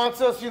what, he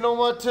wants us, you know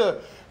what,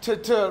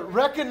 to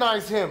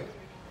recognize him.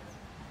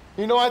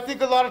 You know, I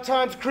think a lot of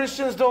times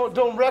Christians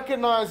don't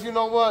recognize, you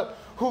know what,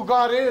 who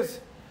God is.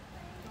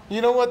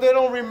 You know what, they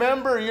don't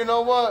remember, you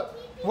know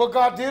what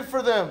God did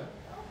for them.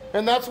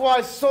 And that's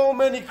why so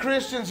many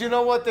Christians, you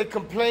know what, they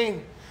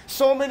complain.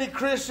 So many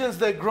Christians,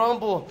 they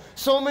grumble.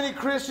 So many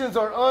Christians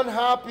are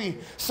unhappy.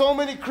 So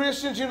many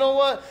Christians, you know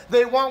what?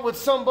 They want what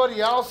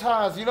somebody else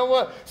has. You know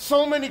what?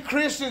 So many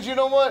Christians, you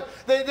know what?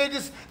 They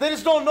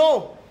just don't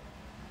know.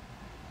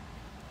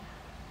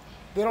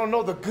 They don't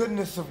know the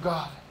goodness of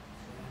God.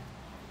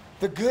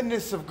 The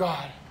goodness of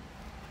God.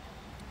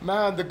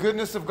 Man, the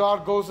goodness of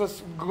God goes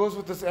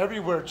with us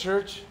everywhere,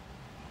 church.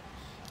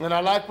 And I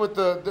like with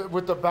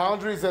the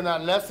boundaries and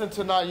that lesson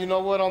tonight, you know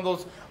what,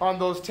 on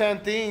those 10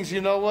 things,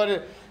 you know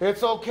what,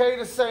 it's okay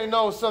to say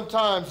no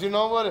sometimes, you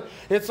know what,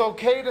 it's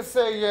okay to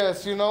say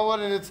yes, you know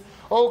what, and it's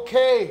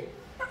okay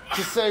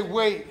to say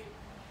wait.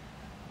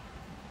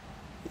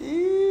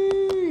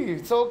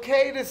 It's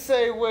okay to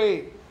say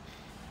wait.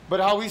 But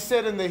how we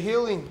said in the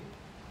healing,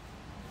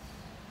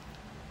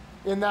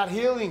 in that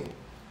healing,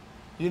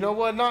 you know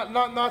what,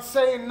 not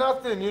saying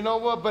nothing, you know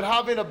what, but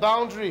having a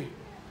boundary.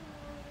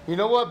 You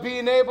know what?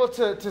 Being able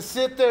to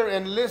sit there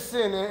and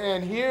listen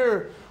and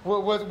hear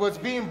what's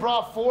being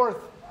brought forth.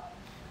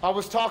 I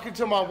was talking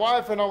to my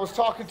wife and I was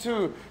talking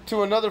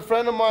to another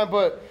friend of mine,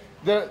 but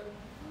the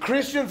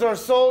Christians are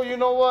so, you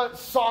know what,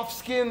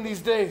 soft-skinned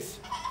these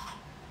days.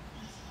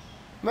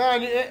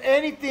 Man,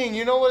 anything,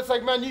 you know what, it's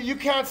like, man, you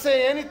can't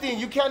say anything.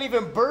 You can't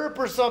even burp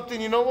or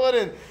something, you know what,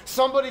 and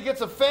somebody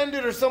gets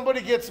offended or somebody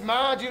gets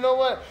mad, you know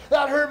what,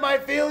 that hurt my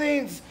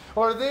feelings,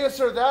 or this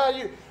or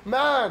that.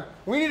 Man,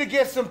 we need to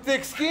get some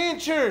thick skin,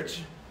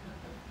 church.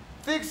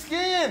 Thick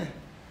skin.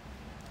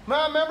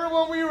 Man, remember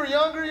when we were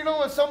younger, you know,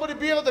 when somebody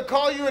be able to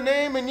call you a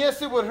name, and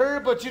yes, it would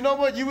hurt, but you know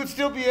what, you would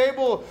still be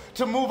able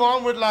to move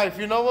on with life,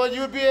 you know what,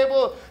 you would be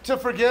able to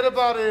forget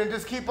about it and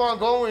just keep on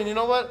going, you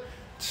know what,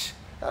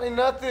 that ain't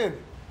nothing.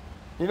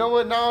 You know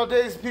what,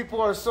 nowadays people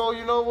are so,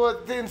 you know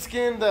what,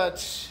 thin-skinned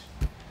that,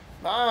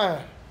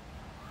 man,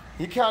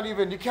 you can't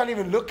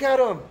even look at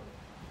them.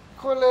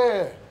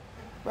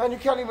 Man, you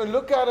can't even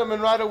look at them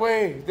and right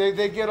away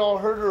they get all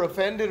hurt or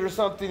offended or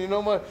something. You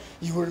know what,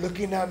 you were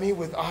looking at me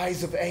with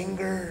eyes of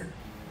anger.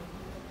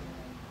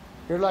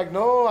 You're like,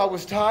 no, I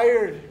was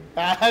tired.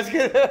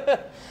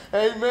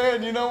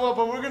 Amen, you know what,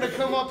 but we're going to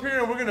come up here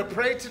and we're going to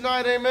pray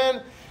tonight,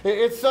 amen.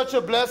 It's such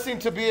a blessing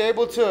to be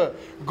able to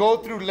go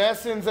through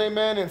lessons,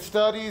 amen, and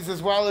studies,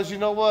 as well as, you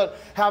know what,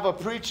 have a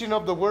preaching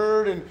of the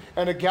word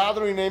and a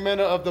gathering,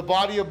 amen, of the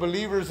body of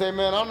believers,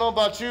 amen. I don't know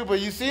about you, but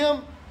you see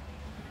them?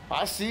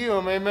 I see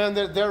them, amen.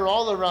 They're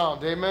all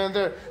around, amen.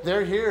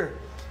 They're here,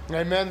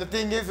 amen. The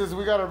thing is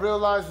we got to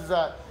realize is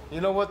that,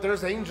 you know what,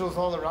 there's angels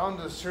all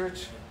around us,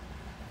 church.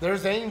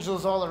 There's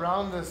angels all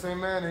around us,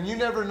 amen. And you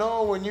never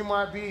know when you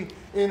might be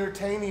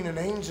entertaining an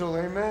angel,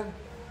 amen.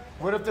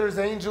 What if there's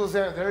angels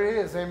there? There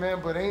is, amen.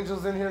 But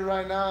angels in here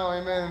right now,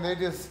 amen, and they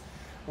just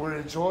were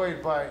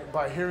enjoyed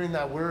by hearing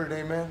that word,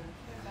 amen.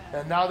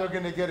 And now they're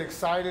going to get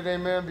excited,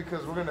 amen,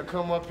 because we're going to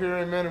come up here,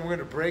 amen, and we're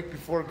going to break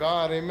before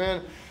God,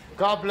 amen.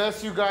 God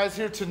bless you guys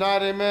here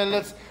tonight, amen.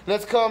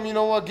 Let's come, you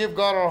know what, give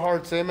God our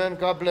hearts, amen.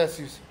 God bless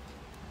you.